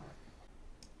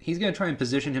 he's going to try and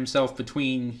position himself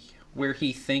between where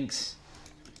he thinks.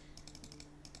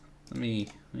 Let me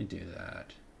do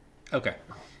that. Okay.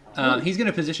 He's going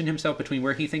to position himself between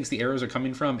where he thinks the arrows are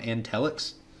coming from and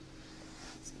Telix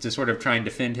to sort of try and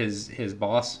defend his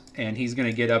boss. And he's going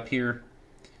to get up here.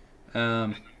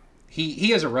 He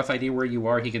has a rough idea where you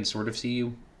are. He can sort of see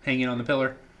you hanging on the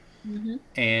pillar. Mm-hmm.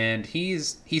 And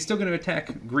he's still going to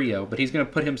attack Grio, but he's going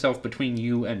to put himself between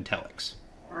you and Telix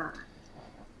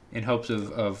in hopes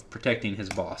of protecting his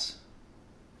boss.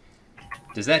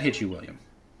 Does that hit you, William?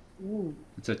 Ooh.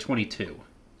 It's a 22.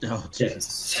 Oh, jeez.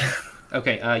 Yes.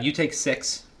 Okay, you take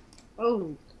 6.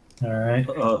 Oh. All right.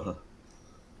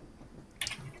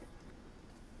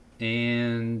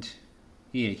 And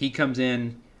he comes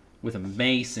in with a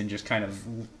mace and just kind of,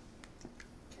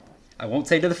 I won't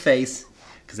say to the face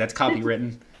because that's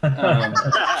copywritten,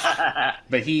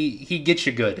 but he gets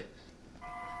you good.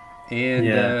 And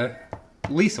Yeah.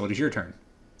 Lisa, it is your turn.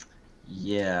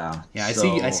 Yeah. Yeah, I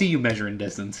so- see you measuring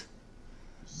distance.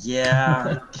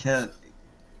 Yeah. Can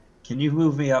you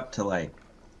move me up to like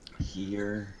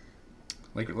here?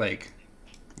 Like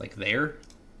there.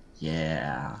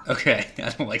 Yeah. Okay, I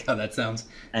don't like how that sounds.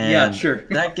 And Yeah, sure.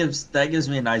 that gives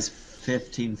me a nice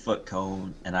 15-foot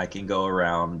cone, and I can go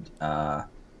around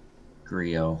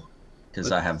Grio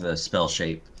because I have the spell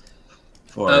shape.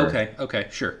 Okay,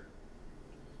 sure.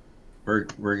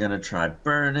 We're gonna try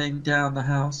burning down the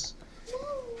house.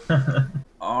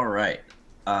 All right.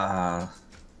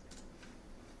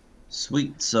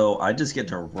 Sweet. So I just get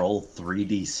to roll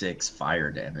 3d6 fire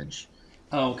damage.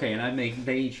 Oh, okay, and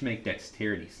they each make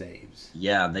dexterity saves.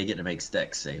 Yeah, they get to make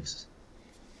dex saves.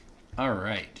 All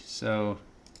right, so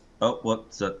Oh,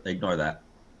 whoops! Ignore that.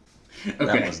 okay.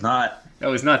 That was not. That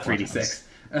was not 3d6.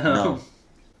 No.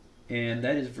 And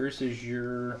that is versus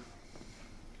your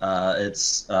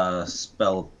It's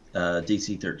spell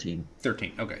DC 13.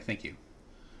 13. Okay, thank you.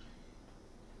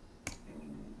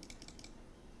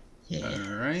 Yeah.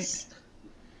 All right.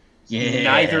 Yeah.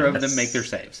 Neither of them make their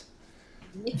saves.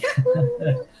 And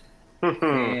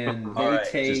they All right,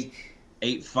 take...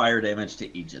 8 fire damage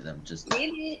to each of them. Just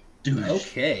douche.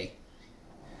 Okay.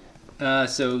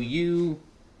 So you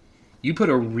put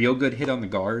a real good hit on the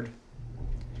guard,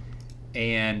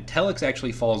 and Telix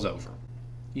actually falls over.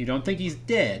 You don't think he's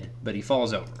dead, but he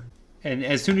falls over. And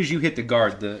as soon as you hit the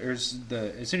guard, as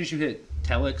soon as you hit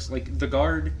Telix, like the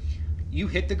guard, you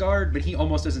hit the guard, but he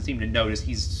almost doesn't seem to notice.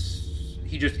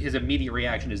 His immediate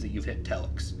reaction is that you've hit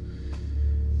Telix.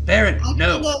 Baron,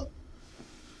 no.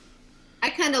 I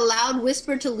kind of loud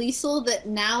whisper to Liesel that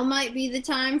now might be the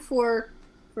time for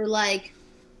like,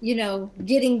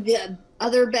 getting the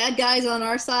other bad guys on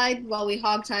our side while we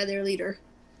hogtie their leader.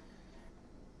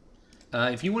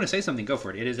 If you want to say something, go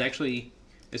for it. It is actually,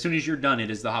 as soon as you're done,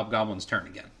 it is the hobgoblin's turn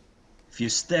again. If you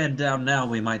stand down now,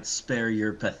 we might spare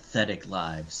your pathetic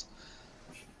lives.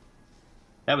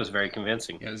 That was very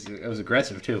convincing. Yeah, it was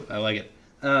aggressive too. I like it.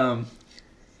 I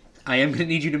am going to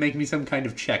need you to make me some kind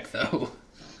of check, though.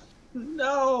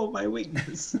 No, my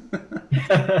weakness.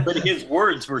 But his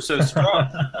words were so strong.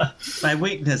 My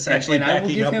weakness actually And I will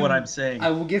backing give up him- what I'm saying. I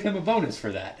will give him a bonus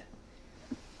for that.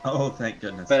 Oh, thank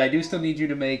goodness. But I do still need you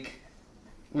to make,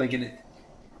 like,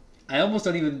 I almost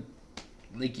don't even,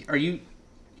 like, are you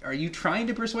trying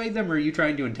to persuade them or are you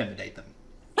trying to intimidate them?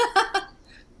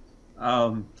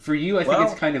 For you, I think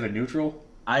Well- it's kind of a neutral.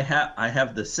 I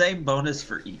have the same bonus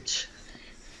for each.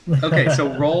 Okay,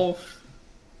 so roll.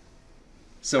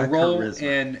 So A roll charisma.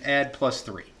 and add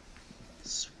 +3,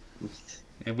 Sweet.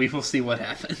 and we will see what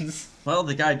happens. Well,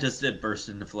 the guy just did burst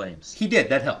into flames. He did.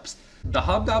 That helps. The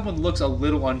hobgoblin looks a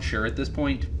little unsure at this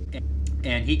point,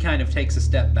 and he kind of takes a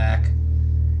step back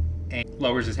and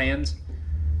lowers his hands.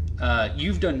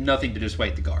 You've done nothing to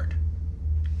dissuade the guard,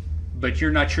 but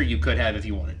you're not sure you could have if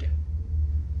you wanted to.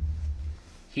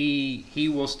 He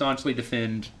will staunchly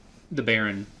defend the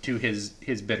Baron to his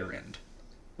bitter end.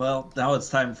 Well, now it's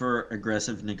time for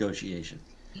aggressive negotiation.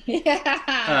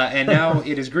 Yeah. And now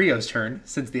it is Grio's turn,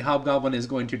 since the hobgoblin is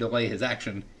going to delay his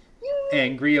action,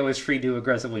 and Grio is free to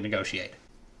aggressively negotiate.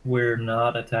 We're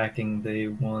not attacking the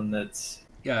one that's.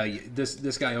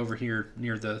 This guy over here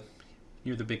near the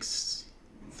big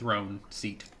throne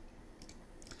seat.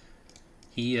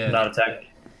 He Not attacking.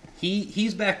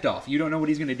 he's backed off. You don't know what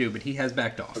he's going to do, but he has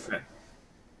backed off. Okay.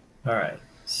 All right.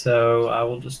 So I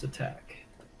will just attack.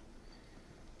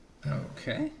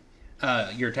 Okay.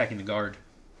 You're attacking the guard.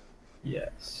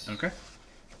 Yes. Okay.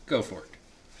 Go for it.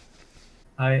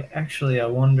 I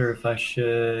wonder if I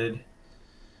should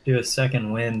do a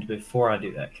second wind before I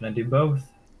do that. Can I do both?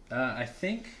 I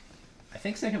think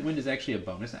second wind is actually a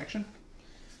bonus action,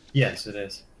 Yes, it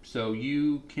is. so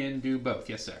you can do both.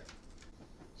 Yes, sir.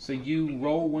 So you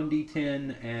roll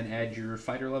 1d10 and add your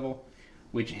fighter level,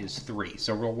 which is 3.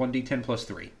 So roll 1d10 plus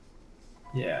 3.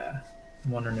 Yeah.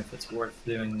 I'm wondering if it's worth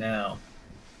doing now.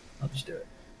 I'll just do it.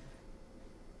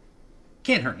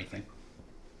 Can't hurt anything.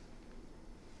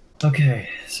 Okay,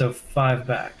 so 5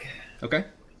 back. Okay.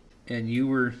 And you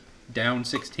were down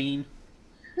 16.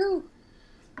 Whew.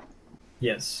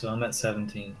 Yes, so I'm at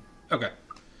 17 Okay.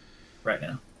 right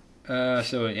now.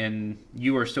 And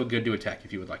you are still good to attack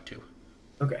if you would like to.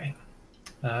 Okay.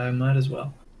 I might as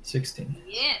well. 16.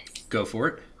 Yes. Go for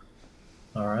it.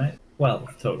 All right.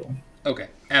 12 total. Okay,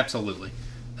 absolutely.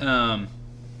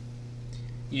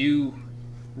 You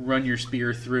run your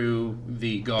spear through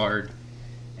the guard,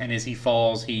 and as he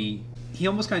falls, he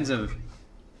almost kind of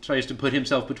tries to put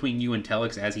himself between you and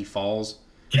Telex as he falls,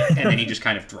 and then he just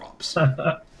kind of drops.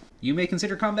 You may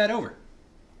consider combat over.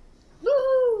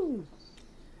 Woo!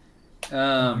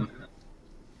 The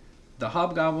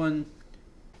hobgoblin.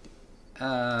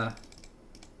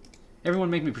 Everyone,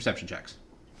 make me perception checks.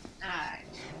 Alright.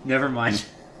 Never mind.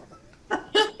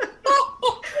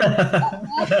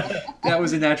 That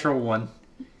was a natural one.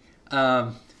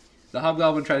 The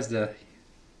hobgoblin tries to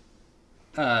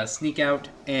sneak out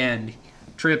and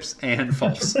trips and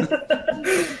falls.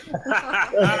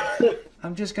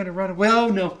 I'm just gonna run away. Oh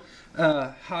no!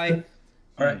 Hi.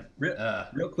 All right,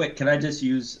 real quick, can I just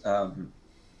use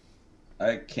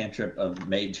a cantrip of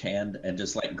Mage Hand and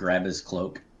just like grab his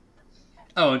cloak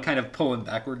Oh, and kind of pull him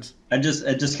backwards. and just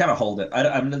kind of hold it?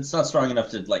 I mean, it's not strong enough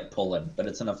to like pull him, but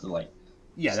it's enough to like.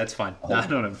 Yeah, that's fine. I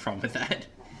don't have a problem with that.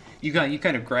 You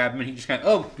kind of grab him and he just kind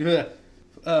of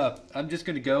I'm just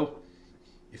gonna go,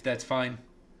 if that's fine.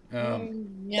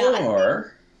 Yeah,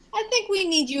 Or I think we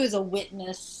need you as a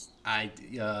witness. I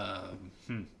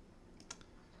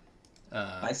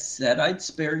said I'd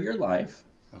spare your life.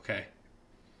 Okay.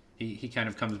 He kind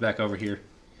of comes back over here.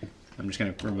 I'm just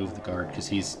going to remove the guard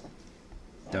because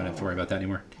don't have to worry about that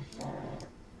anymore.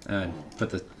 Put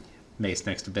the mace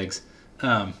next to Biggs.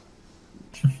 I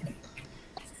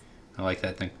like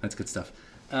that thing. That's good stuff.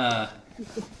 Yeah,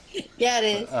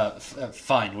 it is.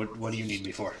 Fine. What do you need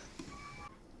me for?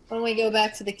 When we go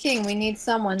back to the king, we need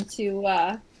someone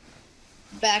to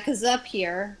back us up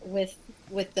here with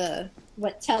what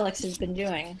Telex has been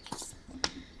doing.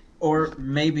 Or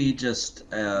maybe just,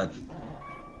 I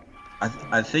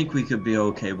think we could be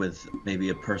okay with maybe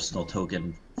a personal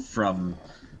token from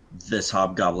this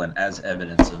hobgoblin as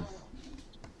evidence of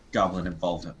goblin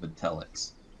involvement with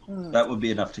Telex. That would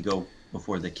be enough to go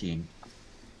before the king,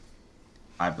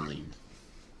 I believe.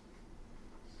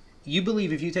 You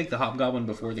believe if you take the hobgoblin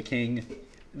before the king,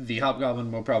 the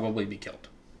hobgoblin will probably be killed.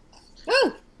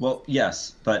 Ooh! Well,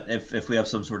 yes, but if we have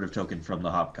some sort of token from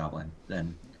the hobgoblin,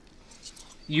 then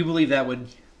You believe that would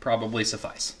probably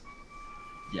suffice.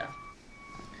 yeah.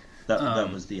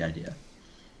 That was the idea.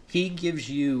 He gives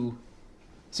you...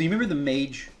 So you remember the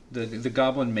mage, the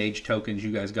goblin mage tokens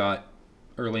you guys got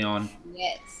early on?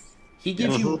 Yes. He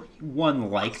gives you one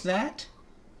like that,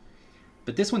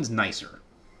 but this one's nicer.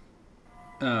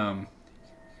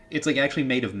 It's like actually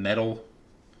made of metal.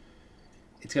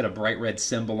 It's got a bright red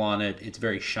symbol on it. It's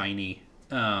very shiny.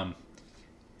 And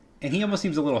he almost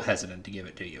seems a little hesitant to give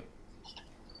it to you.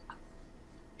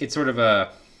 It's sort of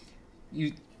a...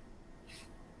 You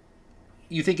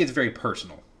think it's very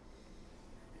personal.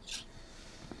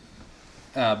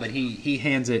 But he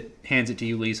hands it to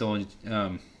you, Liesel,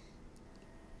 and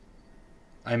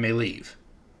I may leave.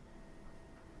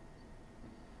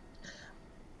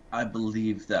 I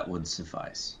believe that would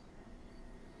suffice.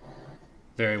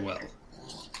 Very well.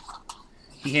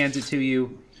 He hands it to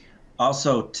you.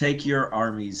 Also, take your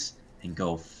armies and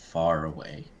go far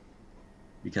away.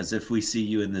 Because if we see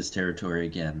you in this territory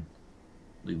again,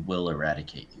 we will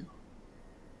eradicate you.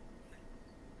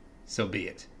 So be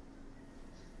it.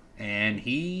 And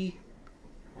he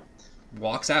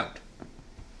walks out.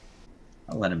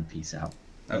 I'll let him peace out.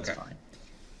 That's Okay. fine.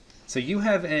 So you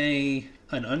have an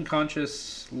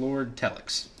unconscious Lord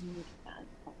Telex.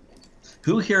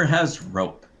 Who here has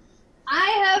rope? I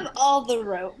have all the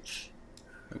rope.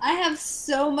 I have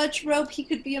so much rope, he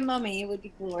could be a mummy. It would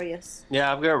be glorious.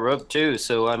 Yeah, I've got a rope too.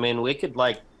 So I mean, we could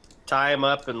like tie him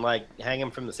up and like hang him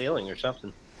from the ceiling or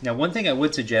something. Now, one thing I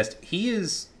would suggest, he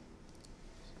is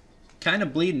kind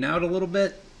of bleeding out a little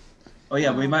bit. Oh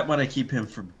yeah, we might want to keep him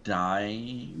from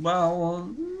dying.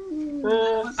 Well,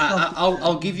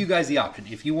 I'll give you guys the option.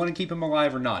 If you want to keep him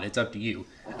alive or not, it's up to you.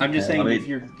 I'm just saying, I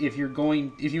mean- if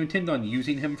you intend on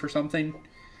using him for something,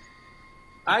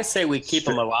 I say we keep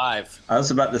him alive. I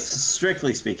was about to,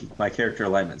 strictly speaking, my character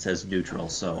alignment says neutral,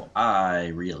 so I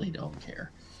really don't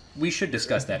care. we should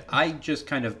discuss that. I just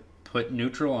kind of put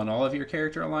neutral on all of your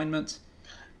character alignments.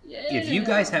 If you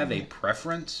guys have a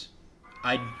preference,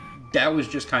 that was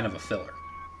just kind of a filler.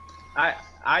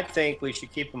 I think we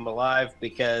should keep him alive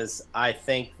because I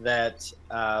think that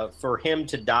for him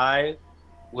to die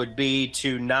would be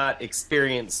to not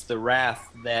experience the wrath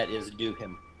that is due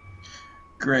him.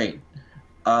 Great.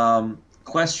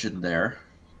 Question there.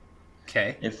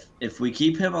 Okay. If we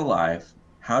keep him alive,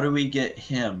 how do we get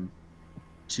him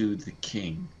to the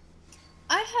king?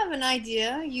 I have an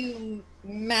idea, you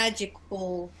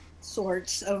magical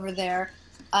sorts over there.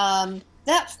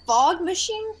 That fog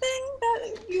machine thing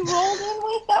that you rolled in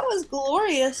with, that was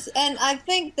glorious. And I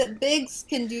think that Biggs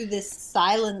can do this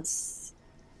silence.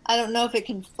 I don't know if it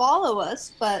can follow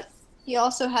us, but he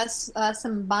also has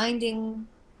some binding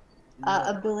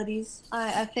abilities,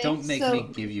 I think. Don't make so. me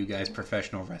give you guys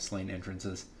professional wrestling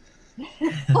entrances.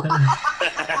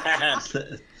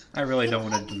 I really don't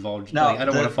want to divulge. No, I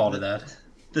don't want to fall to that.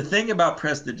 The thing about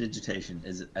prestidigitation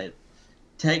is,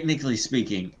 technically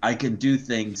speaking, I can do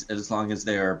things as long as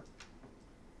they're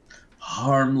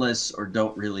harmless or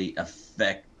don't really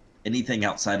affect anything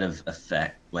outside of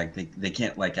effect. Like they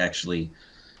can't like actually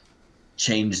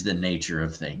change the nature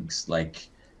of things. Like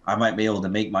I might be able to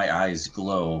make my eyes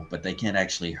glow, but they can't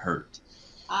actually hurt.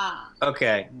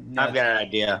 Okay, I've got an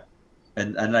idea.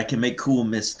 And I can make cool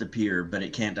mist appear, but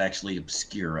it can't actually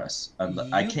obscure us.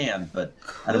 I can, but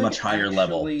at a much higher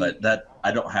level. But that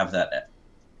I don't have that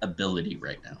ability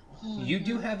right now. You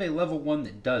do have a level 1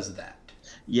 that does that.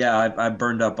 Yeah, I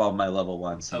burned up all my level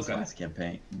 1 since Okay. last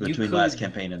campaign. You Between could- last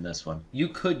campaign and this one. You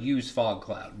could use Fog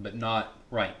Cloud, but not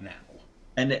right now.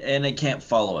 And it can't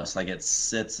follow us. Like it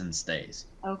sits and stays.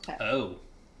 Okay. Oh.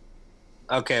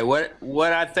 Okay, what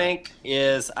I think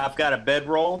is I've got a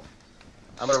bedroll.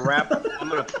 I'm gonna wrap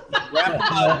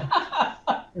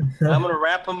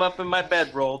him up in my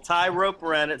bedroll, tie rope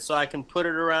around it so I can put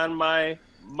it around my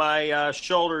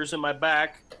shoulders and my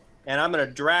back, and I'm gonna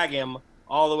drag him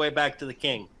all the way back to the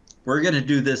king. We're gonna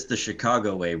do this the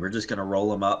Chicago way. We're just gonna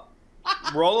roll them up.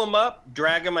 Roll him up,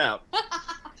 drag him out,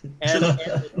 and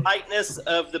the tightness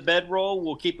of the bedroll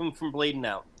will keep him from bleeding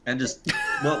out. And just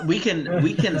we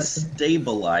can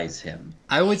stabilize him.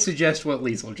 I would suggest what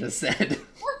Liesel just said.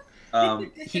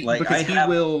 Because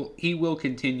He will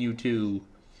continue to.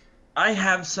 I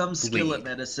have some skill at Bleed.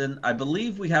 medicine. I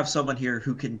believe we have someone here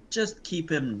who can just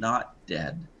keep him not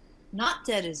dead. Not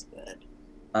dead is good.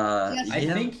 I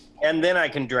yeah. think. And then I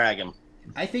can drag him.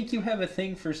 I think you have a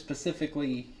thing for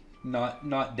specifically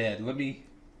not dead. Let me.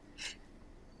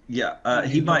 Yeah,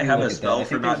 he might have a spell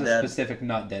for not there's a dead. specific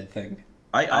not dead thing.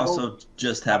 I also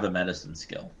just have a medicine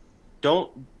skill.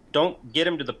 Don't get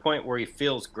him to the point where he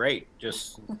feels great.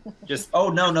 Just Oh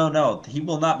no! He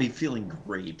will not be feeling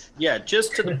great. yeah,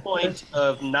 just to the point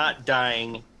of not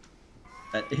dying.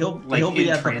 He'll Like be in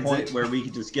at the transit? point where we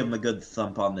can just give him a good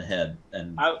thump on the head,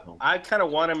 and I kind of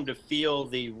want him to feel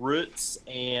the roots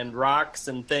and rocks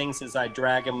and things as I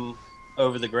drag him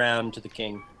over the ground to the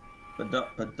king.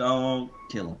 but don't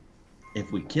kill him.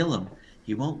 If we kill him,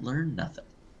 he won't learn nothing.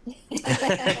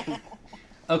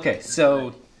 Okay,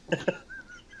 so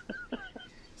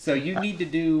you need to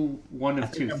do one I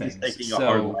of two think I'm things. just taking a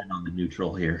hard So line on the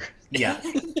neutral here. yeah,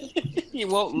 You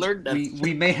won't learn that.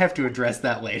 we may have to address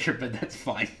that later, but that's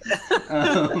fine.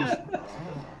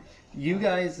 You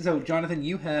guys, so Jonathan,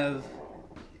 you have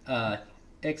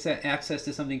access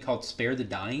to something called Spare the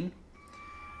Dying.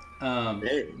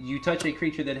 Hey. You touch a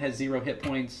creature that has 0 hit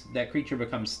points, that creature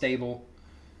becomes stable,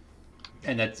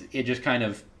 and that's it. Just kind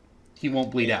of, he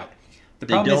won't bleed out. The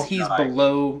They problem is don't he's die.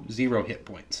 below 0 hit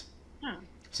points. Hmm.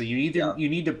 So you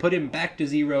need to put him back to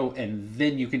 0, and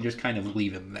then you can just kind of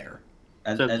leave him there.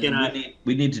 And, So and can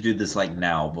we need to do this like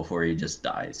now before he just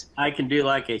dies. I can do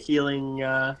like a healing.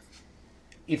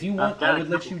 If you I've want, got I a would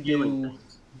let couple you healing do.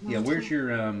 things. Yeah, where's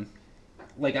your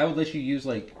like I would let you use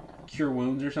like cure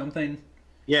wounds or something,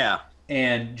 Yeah.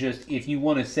 and just if you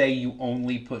want to say you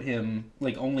only put him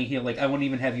like only heal, like I wouldn't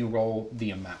even have you roll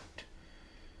the amount.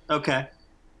 Okay.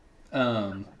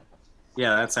 Um,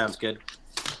 Yeah, that sounds good.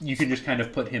 you can just kind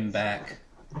of put him back.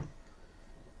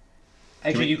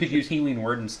 Actually, you could use healing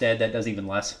word instead. That does even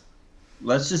less.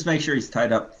 Let's just make sure he's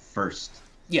tied up first.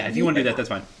 Yeah, if you want to do that, that's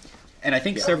fine. And I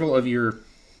think several of your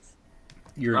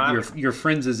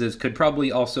friends' could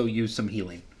probably also use some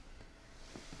healing.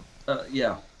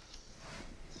 Yeah.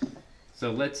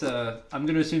 So let's. I'm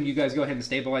going to assume you guys go ahead and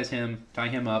stabilize him, tie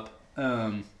him up.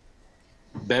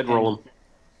 Bedroll him.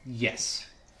 Yes,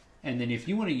 and then if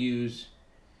you want to use,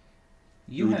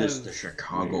 you Do have this the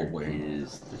Chicago where way.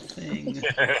 is the thing?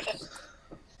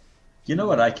 You know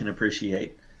what I can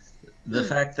appreciate? The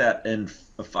fact that in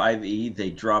 5e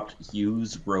they dropped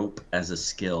use rope as a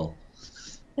skill.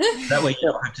 That way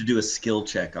you don't have to do a skill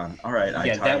check on. All right, I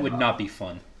Yeah, tie that him would up. not be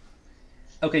fun.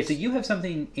 Okay, so you have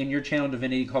something in your channel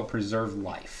divinity called Preserve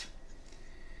Life,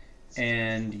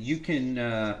 and you can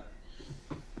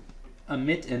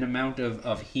emit an amount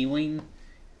of healing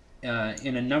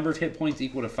in a number of hit points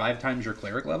equal to 5 times your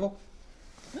cleric level.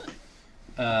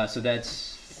 So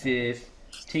that's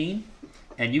 15,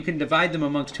 and you can divide them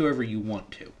amongst whoever you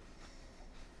want to.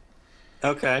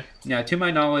 Okay. Now, to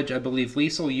my knowledge, I believe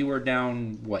Liesel, you are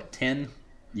down what 10,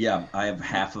 Yeah, I have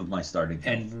half of my starting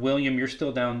health. and William, you're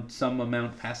still down some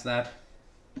amount past that.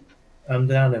 I'm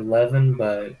down 11,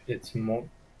 but it's more.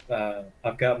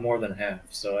 I've got more than half,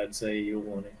 so I'd say you'll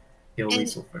want to heal And-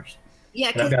 Liesel first. Yeah,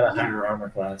 And I've because got a higher armor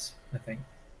class, I think.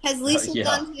 has Lisa yeah.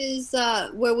 done his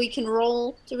where we can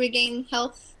roll to regain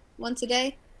health once a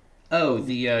day? Oh,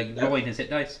 the rolling his hit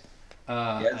dice.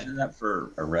 Yeah, isn't that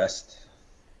for a rest?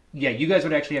 Yeah, you guys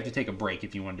would actually have to take a break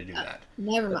if you wanted to do that.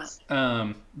 Never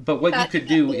mind. But what you Gotcha. could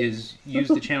do is use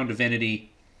the Channel Divinity,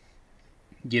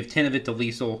 give 10 of it to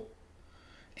Liesel,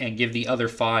 and give the other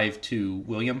 5 to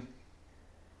William.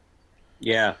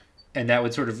 Yeah. And that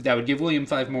would give William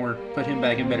 5 more, put him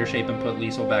back in better shape, and put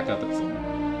Liesel back up at full.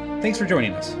 Thanks for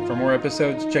joining us. For more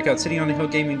episodes, check out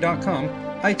cityonthehillgaming.com,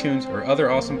 iTunes, or other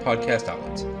awesome podcast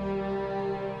outlets.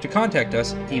 To contact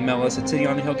us, email us at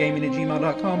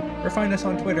cityonthehillgaming@gmail.com or find us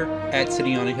on Twitter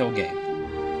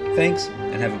 @cityonthehillgame. Thanks,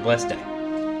 and have a blessed day.